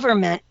our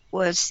government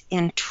was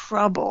in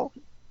trouble,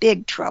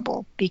 big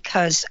trouble,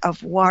 because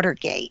of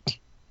Watergate.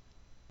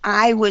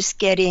 I was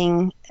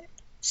getting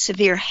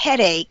severe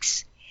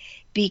headaches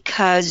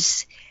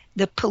because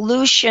the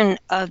pollution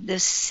of the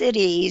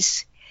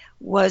cities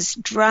was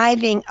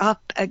driving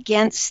up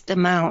against the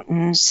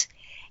mountains,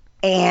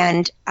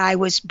 and I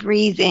was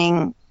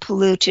breathing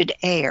polluted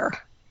air.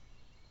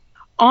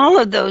 All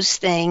of those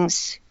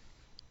things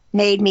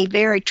made me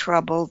very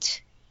troubled.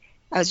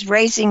 I was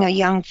raising a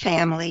young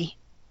family.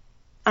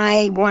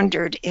 I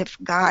wondered if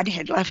God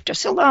had left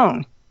us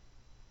alone.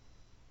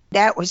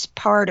 That was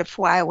part of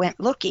why I went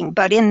looking.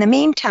 But in the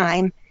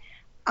meantime,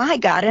 I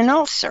got an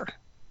ulcer.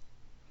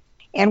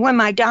 And when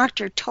my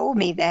doctor told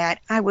me that,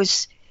 I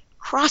was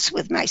cross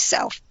with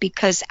myself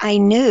because I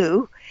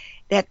knew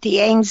that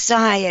the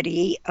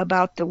anxiety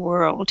about the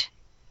world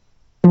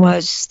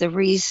was the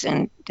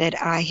reason that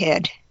I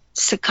had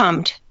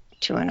succumbed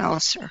to an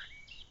ulcer.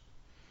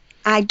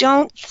 I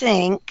don't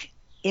think,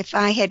 if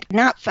I had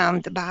not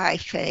found the Baha'i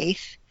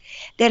faith,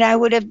 that I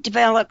would have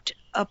developed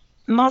a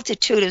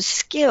multitude of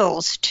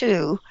skills,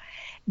 too,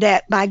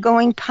 that by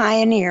going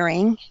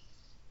pioneering,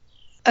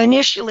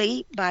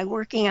 initially by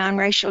working on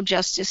racial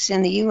justice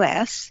in the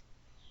U.S.,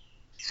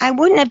 I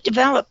wouldn't have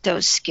developed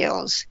those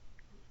skills.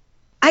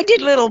 I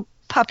did little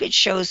puppet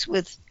shows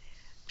with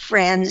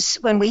friends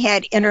when we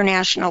had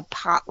international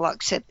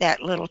potlucks at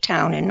that little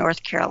town in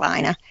North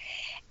Carolina,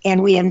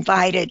 and we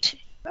invited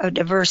a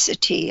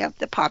diversity of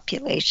the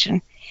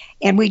population,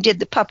 and we did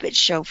the puppet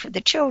show for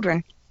the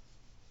children.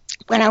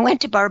 When I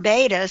went to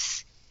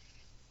Barbados,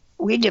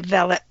 we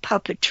developed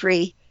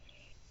puppetry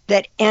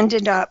that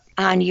ended up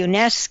on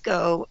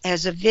UNESCO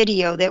as a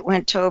video that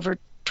went to over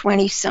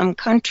 20-some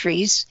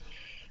countries.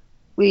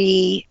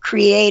 We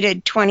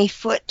created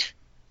 20-foot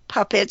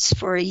puppets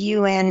for a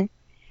UN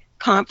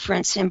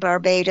conference in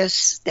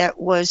Barbados that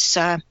was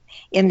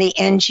in the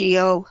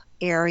NGO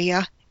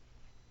area,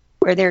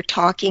 where they're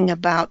talking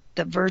about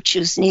the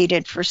virtues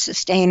needed for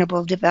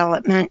sustainable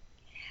development.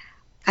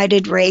 I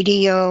did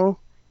radio,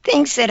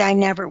 things that I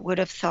never would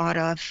have thought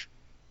of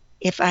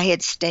if I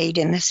had stayed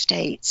in the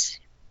States.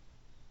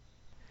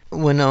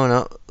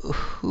 Winnona,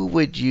 who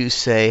would you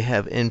say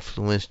have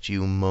influenced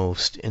you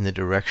most in the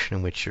direction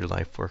in which your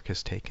life work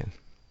has taken?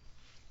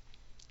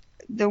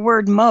 The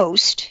word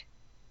most,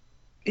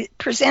 it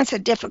presents a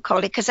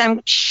difficulty because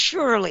I'm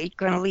surely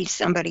going to leave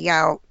somebody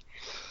out,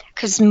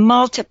 because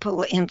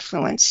multiple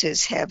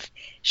influences have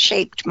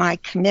shaped my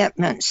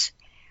commitments.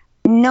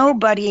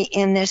 Nobody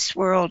in this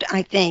world,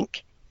 I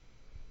think,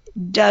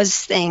 does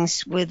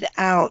things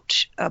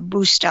without a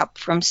boost up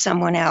from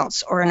someone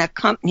else or an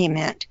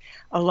accompaniment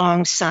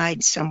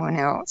alongside someone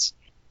else.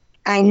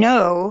 I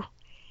know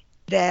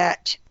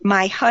that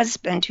my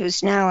husband,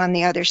 who's now on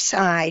the other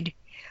side,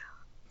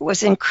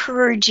 was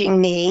encouraging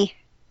me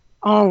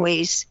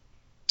always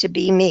to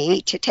be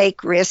me, to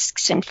take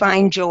risks and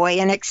find joy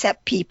and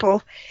accept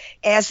people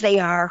as they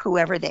are,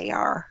 whoever they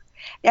are.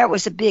 That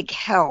was a big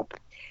help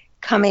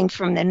coming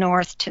from the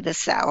north to the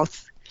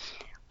south,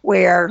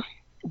 where,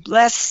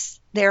 bless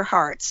their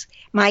hearts,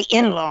 my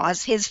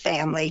in-laws, his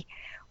family,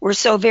 were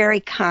so very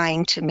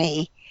kind to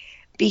me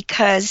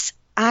because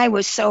I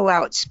was so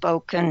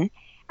outspoken.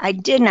 I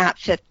did not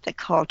fit the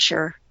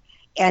culture,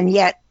 and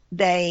yet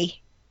they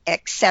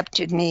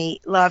accepted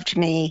me, loved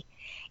me,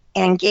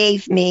 and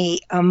gave me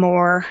a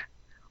more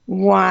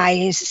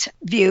wise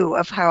view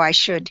of how I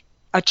should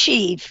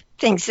achieve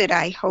things that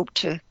I hope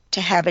to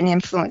have an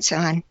influence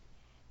on.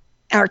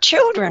 Our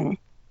children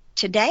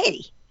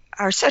today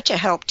are such a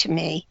help to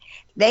me.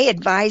 They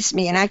advise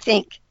me, and I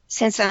think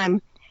since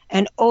I'm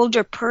an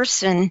older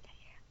person,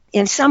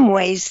 in some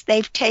ways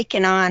they've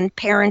taken on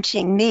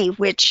parenting me,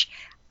 which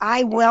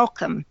I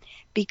welcome,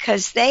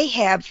 because they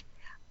have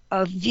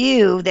a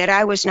view that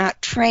I was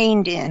not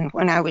trained in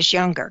when I was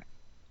younger.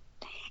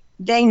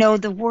 They know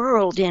the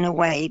world in a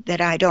way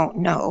that I don't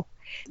know.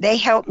 They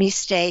help me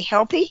stay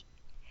healthy,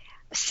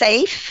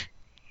 safe,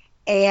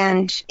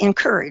 and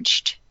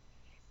encouraged.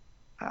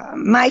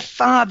 My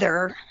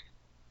father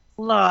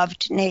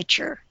loved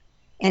nature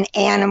and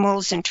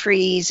animals and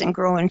trees and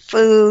growing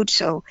food,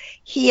 so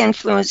he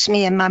influenced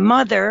me. And my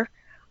mother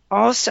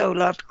also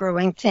loved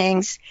growing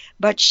things,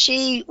 but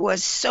she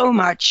was so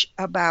much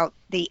about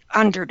the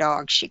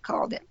underdog, she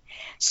called it.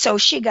 So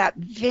she got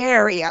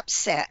very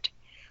upset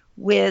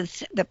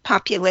with the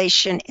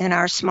population in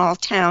our small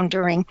town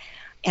during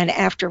and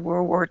after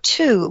World War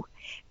II,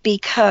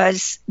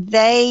 because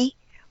they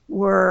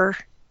were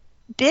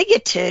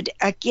bigoted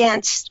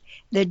against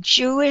the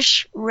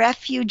Jewish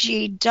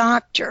refugee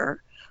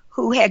doctor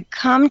who had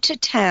come to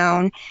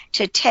town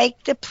to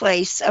take the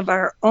place of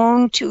our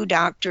own two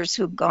doctors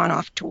who'd gone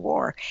off to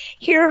war.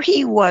 Here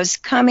he was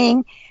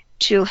coming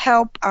to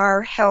help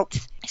our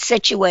health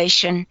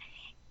situation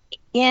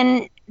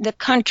in the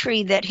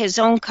country that his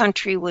own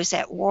country was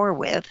at war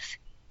with,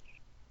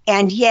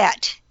 and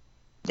yet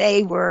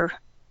they were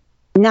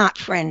not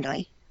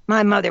friendly.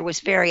 My mother was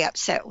very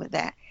upset with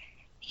that.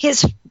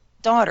 His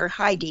daughter,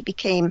 Heidi,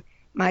 became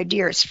my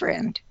dearest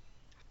friend.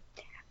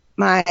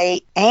 My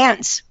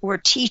aunts were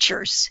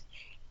teachers,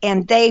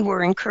 and they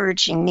were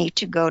encouraging me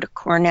to go to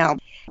Cornell,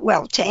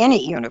 well, to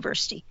any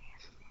university,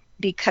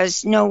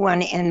 because no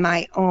one in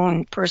my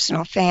own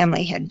personal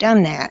family had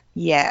done that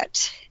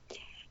yet.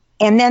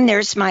 And then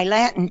there's my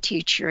Latin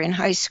teacher in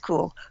high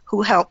school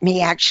who helped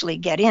me actually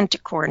get into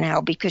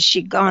Cornell because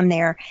she'd gone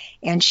there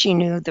and she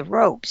knew the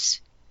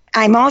ropes.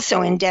 I'm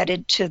also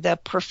indebted to the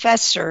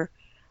professor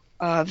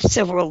of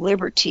civil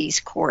liberties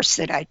course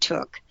that I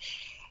took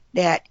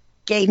that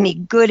gave me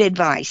good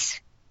advice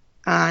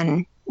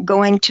on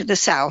going to the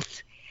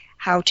South,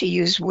 how to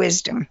use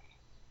wisdom.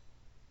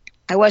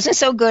 I wasn't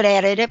so good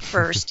at it at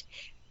first,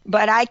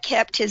 but I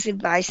kept his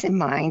advice in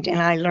mind and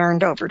I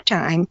learned over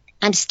time.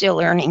 I'm still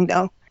learning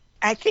though.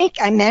 I think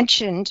I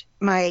mentioned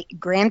my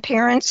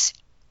grandparents.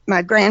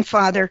 My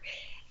grandfather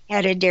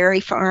had a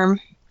dairy farm.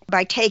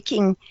 By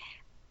taking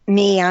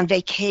me on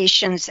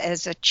vacations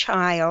as a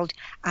child,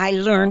 I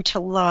learned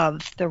to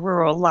love the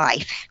rural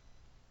life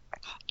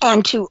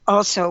and to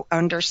also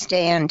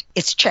understand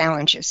its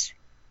challenges.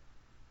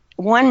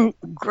 One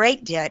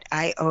great debt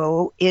I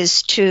owe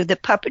is to the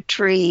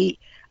Puppetry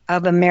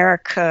of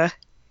America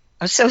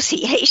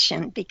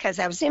Association, because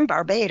I was in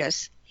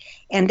Barbados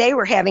and they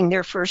were having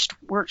their first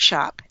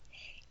workshop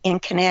in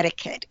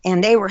Connecticut,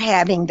 and they were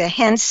having the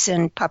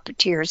Henson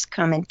puppeteers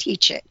come and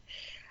teach it.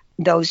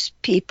 those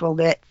people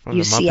that From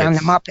you the see on the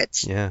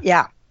Muppets. Muppets.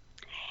 Yeah.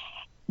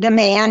 The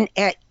man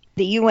at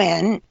the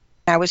UN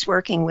I was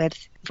working with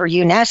for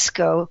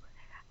UNESCO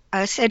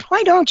said,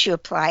 "Why don't you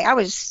apply?" I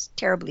was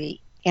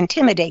terribly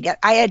intimidated.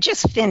 I had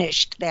just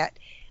finished that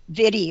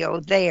video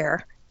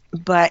there,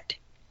 but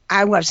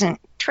I wasn't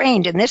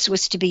trained, and this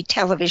was to be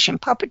television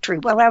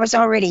puppetry. Well, I was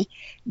already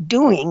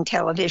doing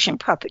television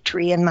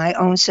puppetry in my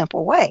own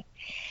simple way.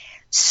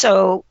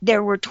 So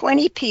there were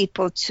 20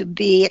 people to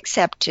be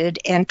accepted,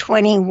 and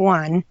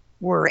 21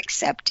 were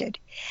accepted.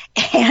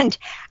 And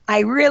I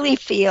really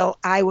feel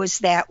I was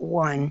that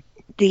one,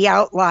 the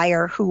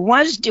outlier who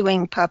was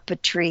doing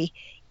puppetry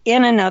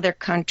in another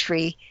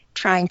country,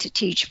 trying to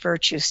teach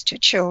virtues to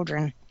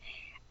children.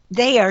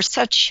 They are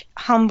such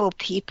humble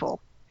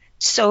people,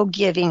 so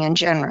giving and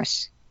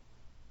generous.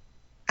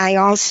 I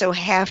also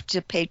have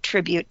to pay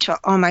tribute to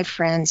all my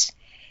friends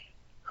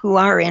who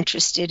are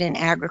interested in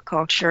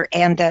agriculture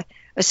and the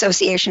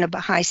Association of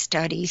Baha'i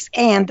Studies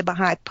and the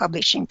Baha'i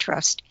Publishing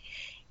Trust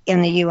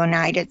in the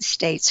United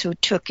States who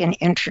took an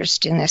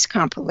interest in this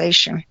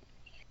compilation.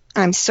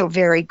 I'm so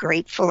very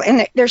grateful.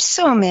 And there's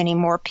so many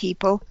more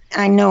people.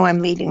 I know I'm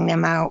leaving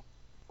them out.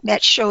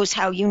 That shows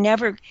how you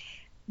never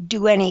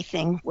do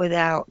anything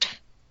without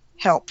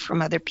help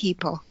from other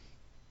people.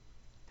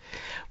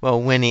 Well,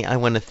 Winnie, I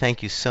want to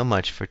thank you so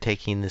much for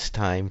taking this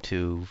time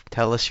to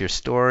tell us your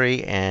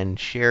story and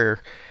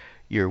share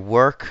your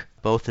work,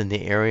 both in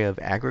the area of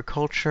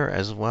agriculture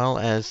as well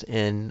as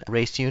in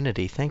race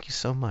unity. Thank you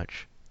so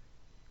much.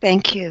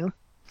 Thank you.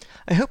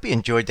 I hope you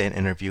enjoyed that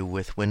interview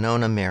with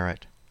Winnona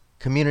Merritt,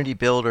 community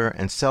builder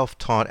and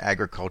self-taught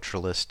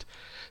agriculturalist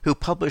who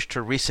published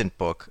her recent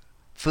book,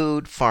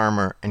 Food,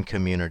 Farmer, and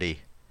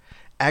Community: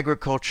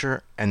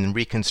 Agriculture and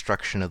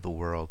Reconstruction of the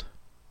World.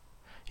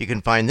 You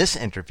can find this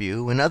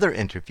interview and other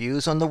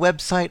interviews on the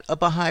website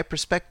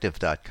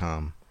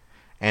abahaiperspective.com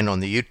and on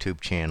the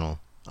YouTube channel,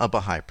 A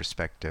Baha'i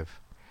Perspective.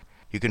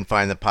 You can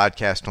find the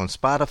podcast on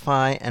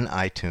Spotify and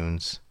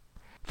iTunes.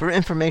 For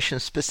information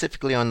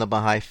specifically on the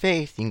Baha'i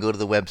Faith, you can go to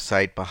the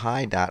website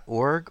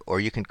baha'i.org, or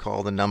you can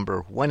call the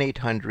number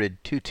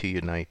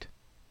 1-800-22-UNITE.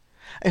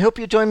 I hope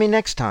you join me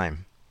next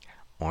time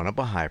on A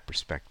Baha'i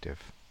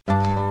Perspective.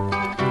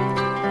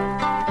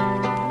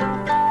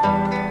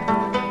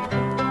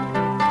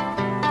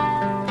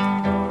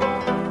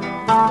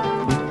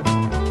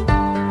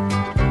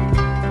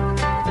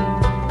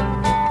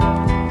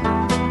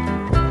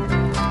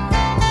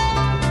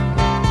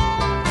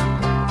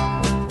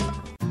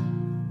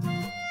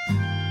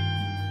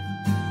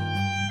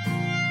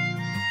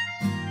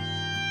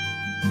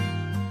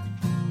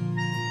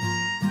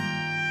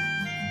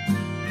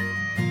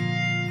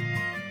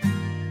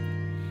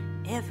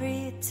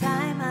 Every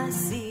time I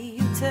see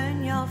you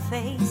turn your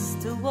face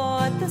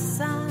toward the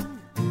sun,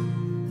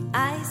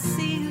 I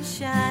see you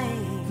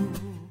shine,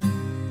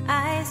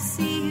 I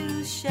see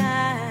you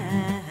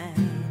shine.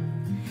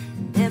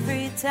 And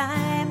every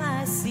time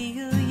I see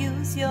you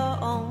use your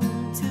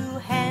own two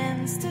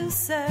hands to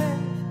serve,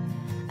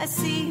 I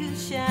see you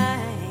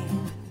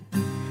shine,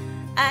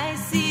 I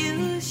see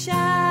you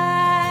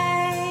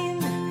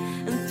shine.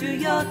 And through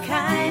your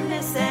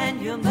kindness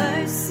and your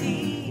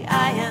mercy,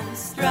 I am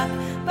struck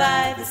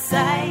by the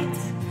sight,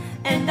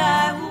 and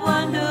I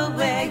wonder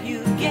where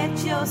you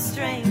get your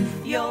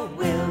strength, your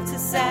will to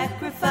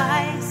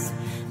sacrifice.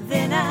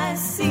 Then I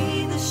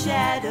see the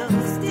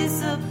shadows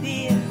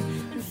disappear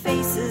and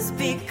faces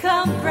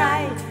become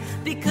bright,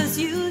 because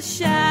you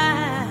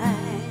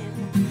shine,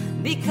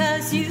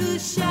 because you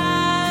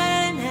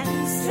shine.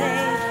 And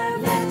say,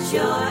 let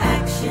your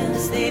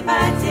actions day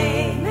by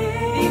day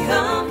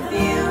become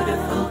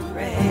beautiful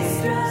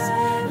prayers.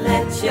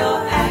 Let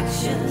your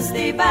actions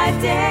day by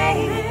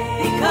day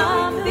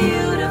become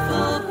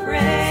beautiful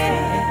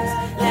prayers.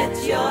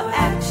 Let your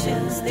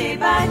actions day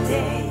by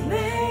day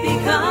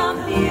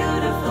become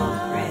beautiful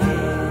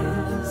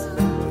prayers.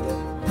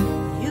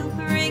 You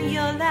bring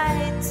your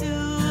light to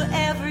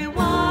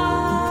everyone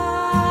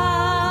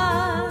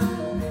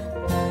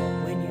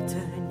when you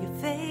turn your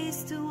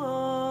face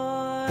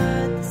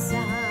toward the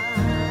sun.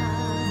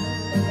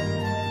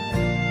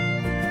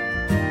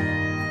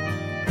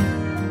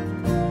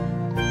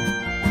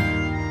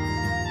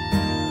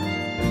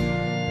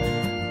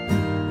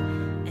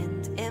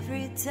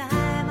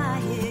 Time I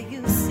hear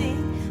you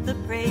sing the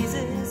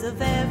praises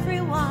of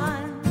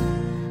everyone,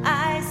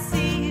 I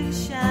see you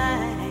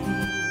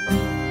shine,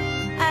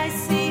 I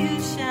see you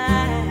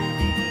shine.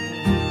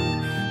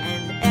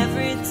 And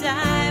every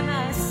time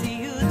I see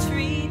you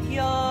treat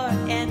your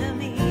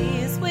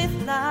enemies with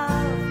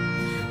love,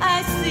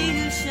 I see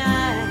you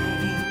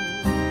shine,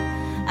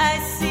 I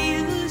see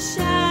you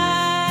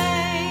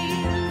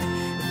shine.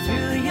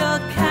 Through your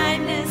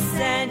kindness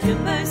and your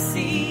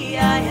mercy,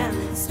 I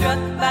am struck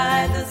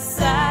by the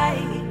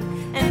sight,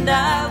 and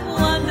I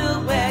wonder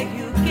where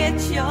you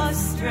get your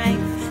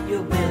strength,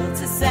 your will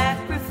to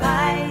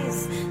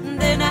sacrifice.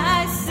 Then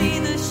I see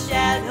the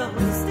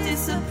shadows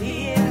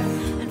disappear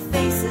and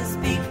faces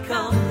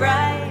become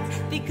bright,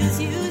 because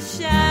you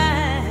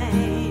shine,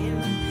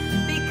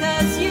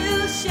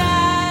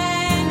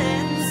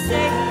 and say,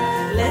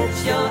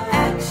 Let your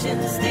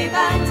actions day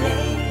by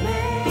day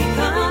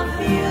become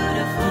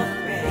beautiful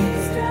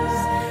prayers.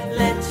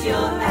 Let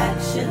your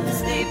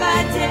actions day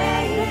by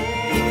day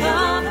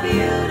become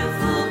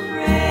beautiful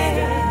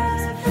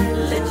prayers.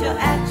 Let your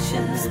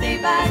actions day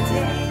by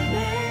day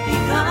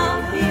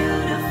become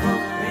beautiful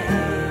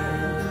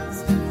prayers.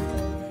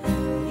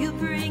 You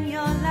bring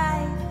your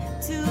light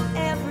to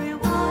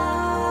everyone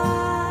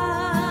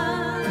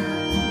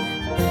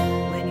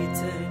when you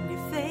turn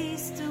your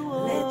face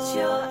toward. Let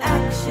your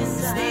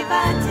actions day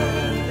by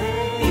day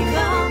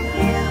become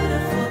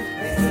beautiful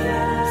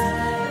prayers.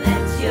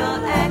 Let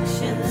your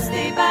actions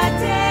day by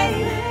day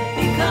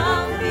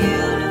become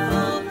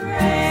beautiful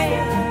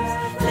prayers.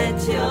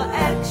 Let your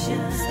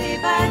actions day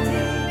by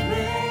day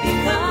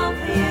become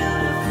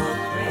beautiful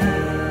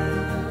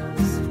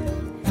prayers.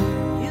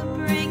 You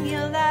bring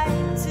your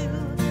light to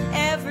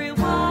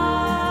everyone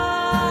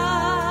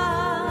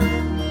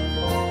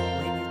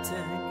when you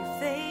turn your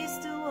face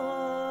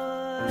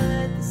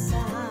toward the sun.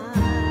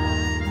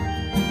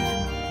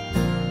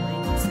 When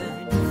you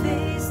turn your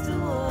face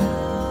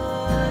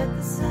toward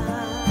the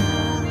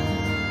sun.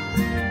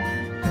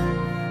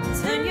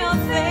 Turn your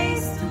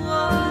face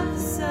toward the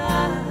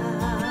sun.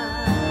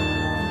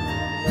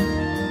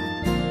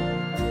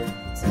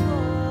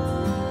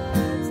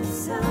 Towards the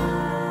sun.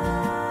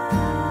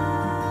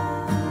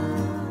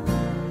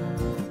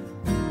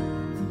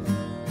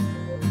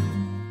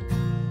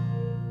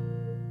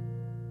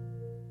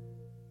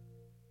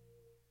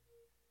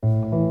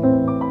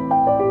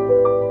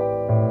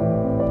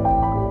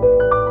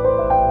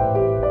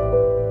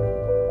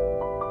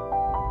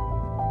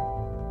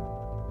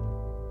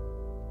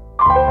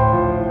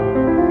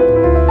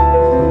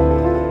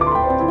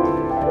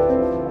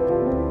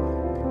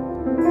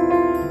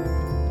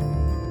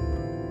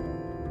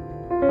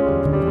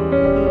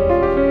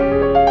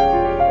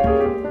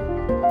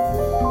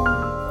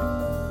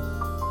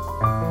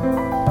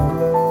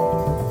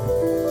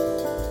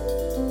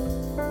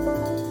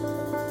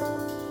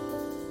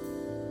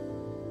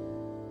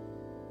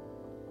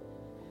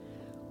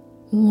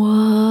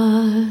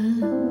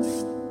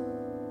 Once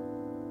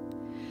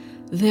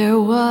there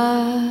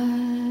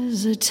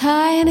was a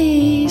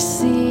tiny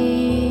seed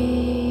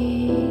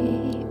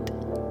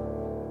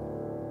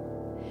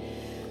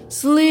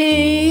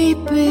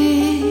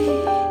sleeping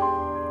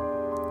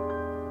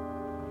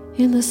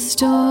in the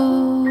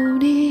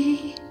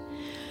stony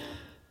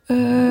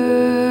earth.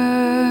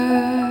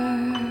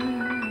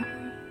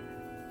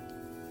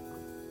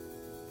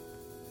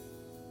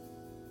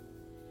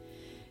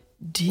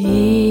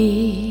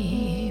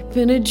 Deep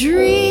in a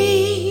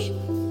dream,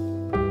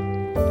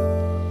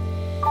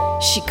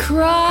 she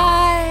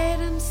cried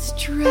and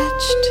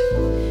stretched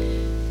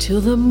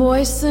till the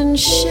moistened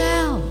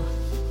shell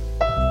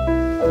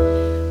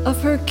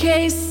of her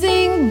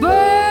casing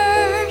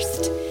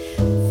burst.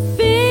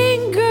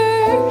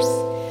 Fingers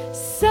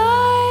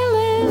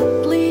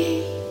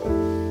silently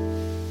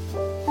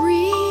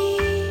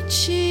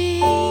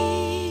reaching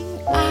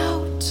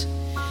out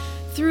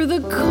through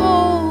the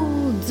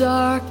cold,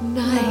 dark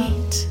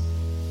night.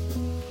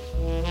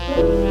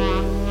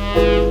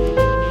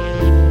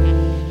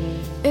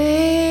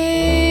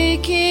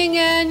 Aching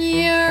and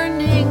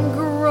yearning,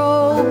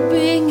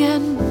 groping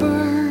and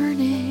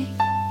burning,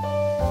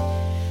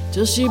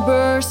 till she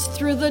burst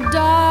through the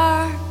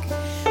dark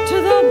to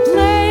the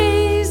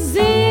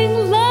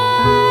blazing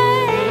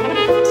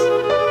light.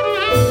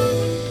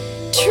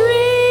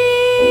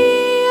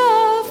 Tree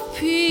of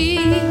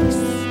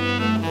peace,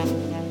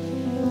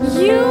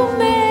 you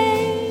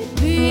may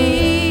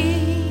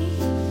be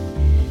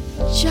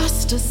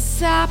just a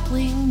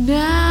sapling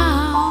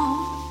now,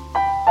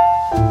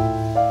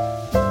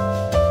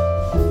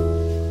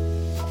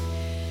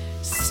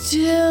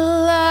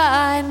 still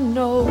I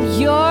know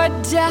your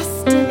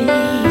destiny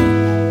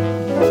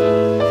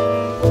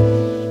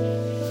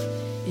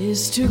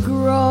is to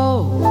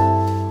grow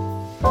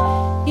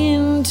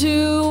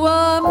into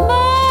a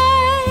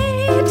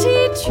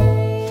mighty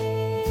tree.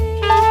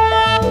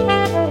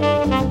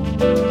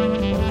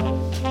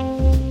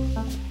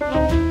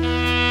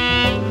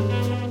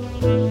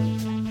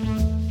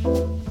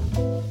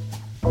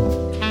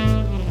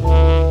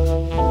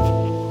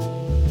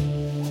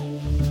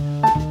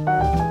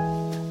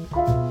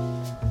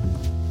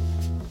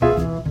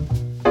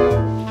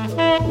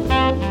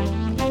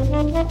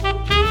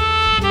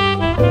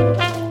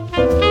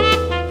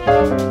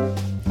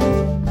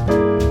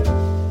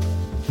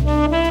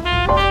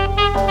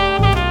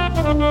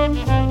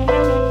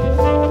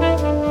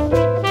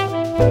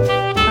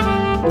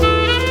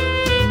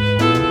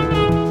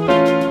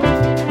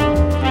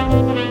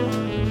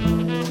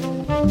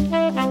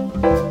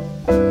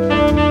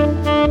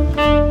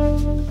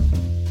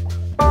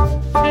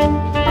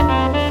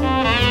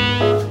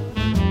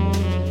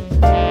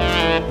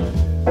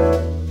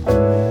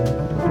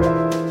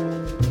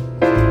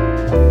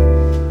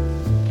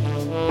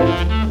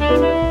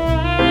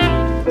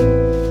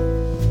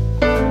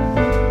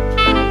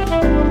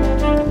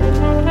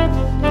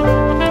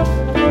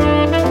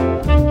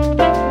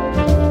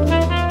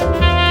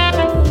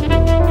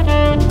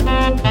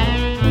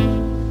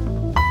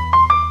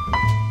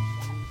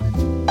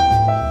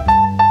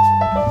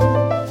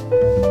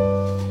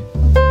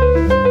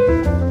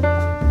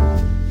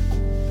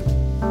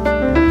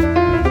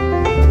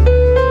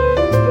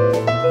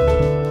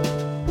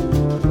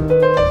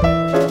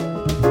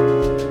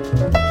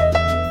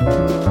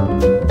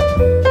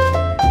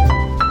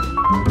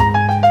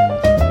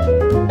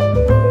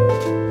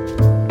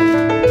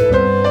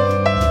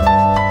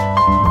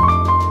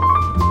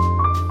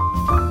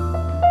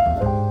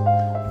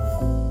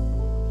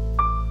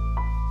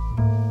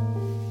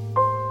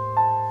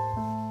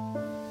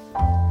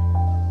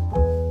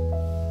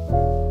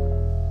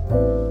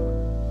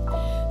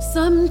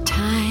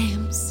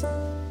 Sometimes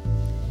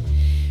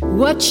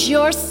what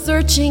you're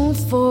searching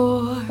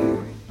for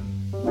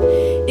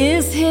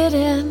is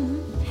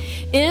hidden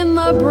in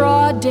the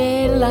broad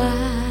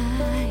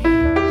daylight.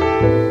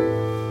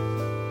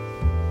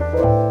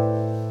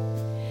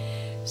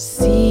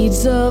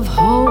 Seeds of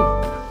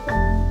hope,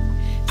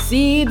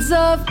 seeds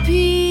of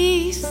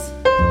peace,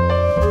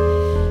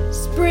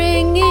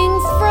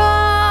 springing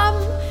from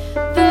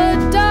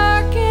the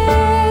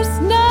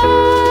darkest night.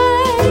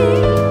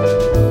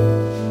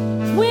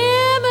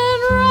 Women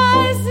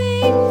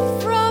rising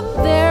from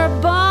their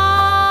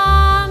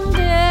bondage,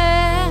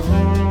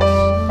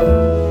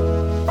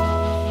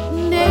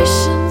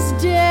 nations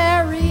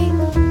daring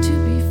to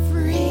be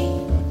free,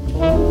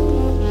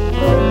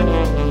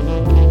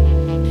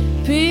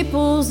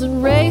 peoples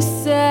and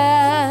races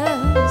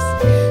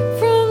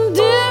from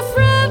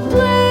different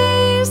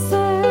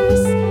places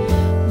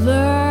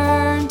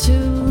learn to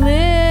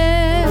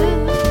live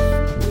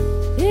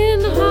in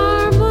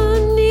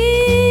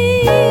harmony.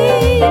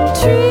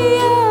 Tree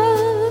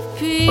of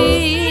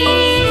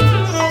peace.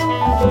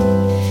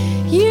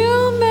 You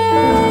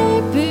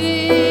may be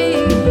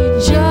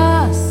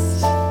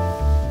just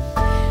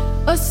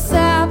a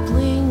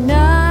sapling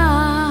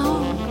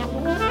now,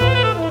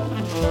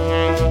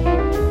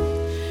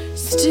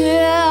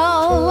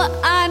 still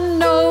I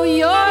know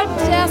your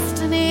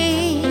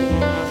destiny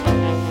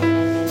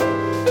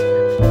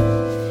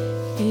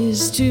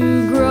is to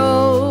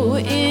grow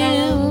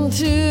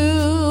into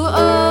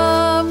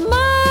a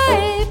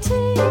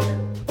mighty,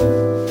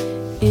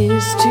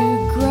 is to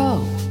grow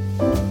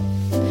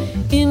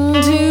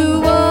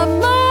into a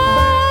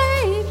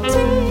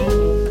mighty,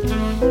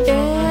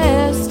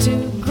 is to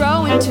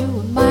grow into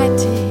a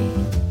mighty,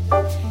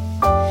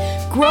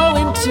 grow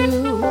into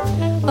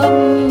a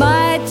mighty.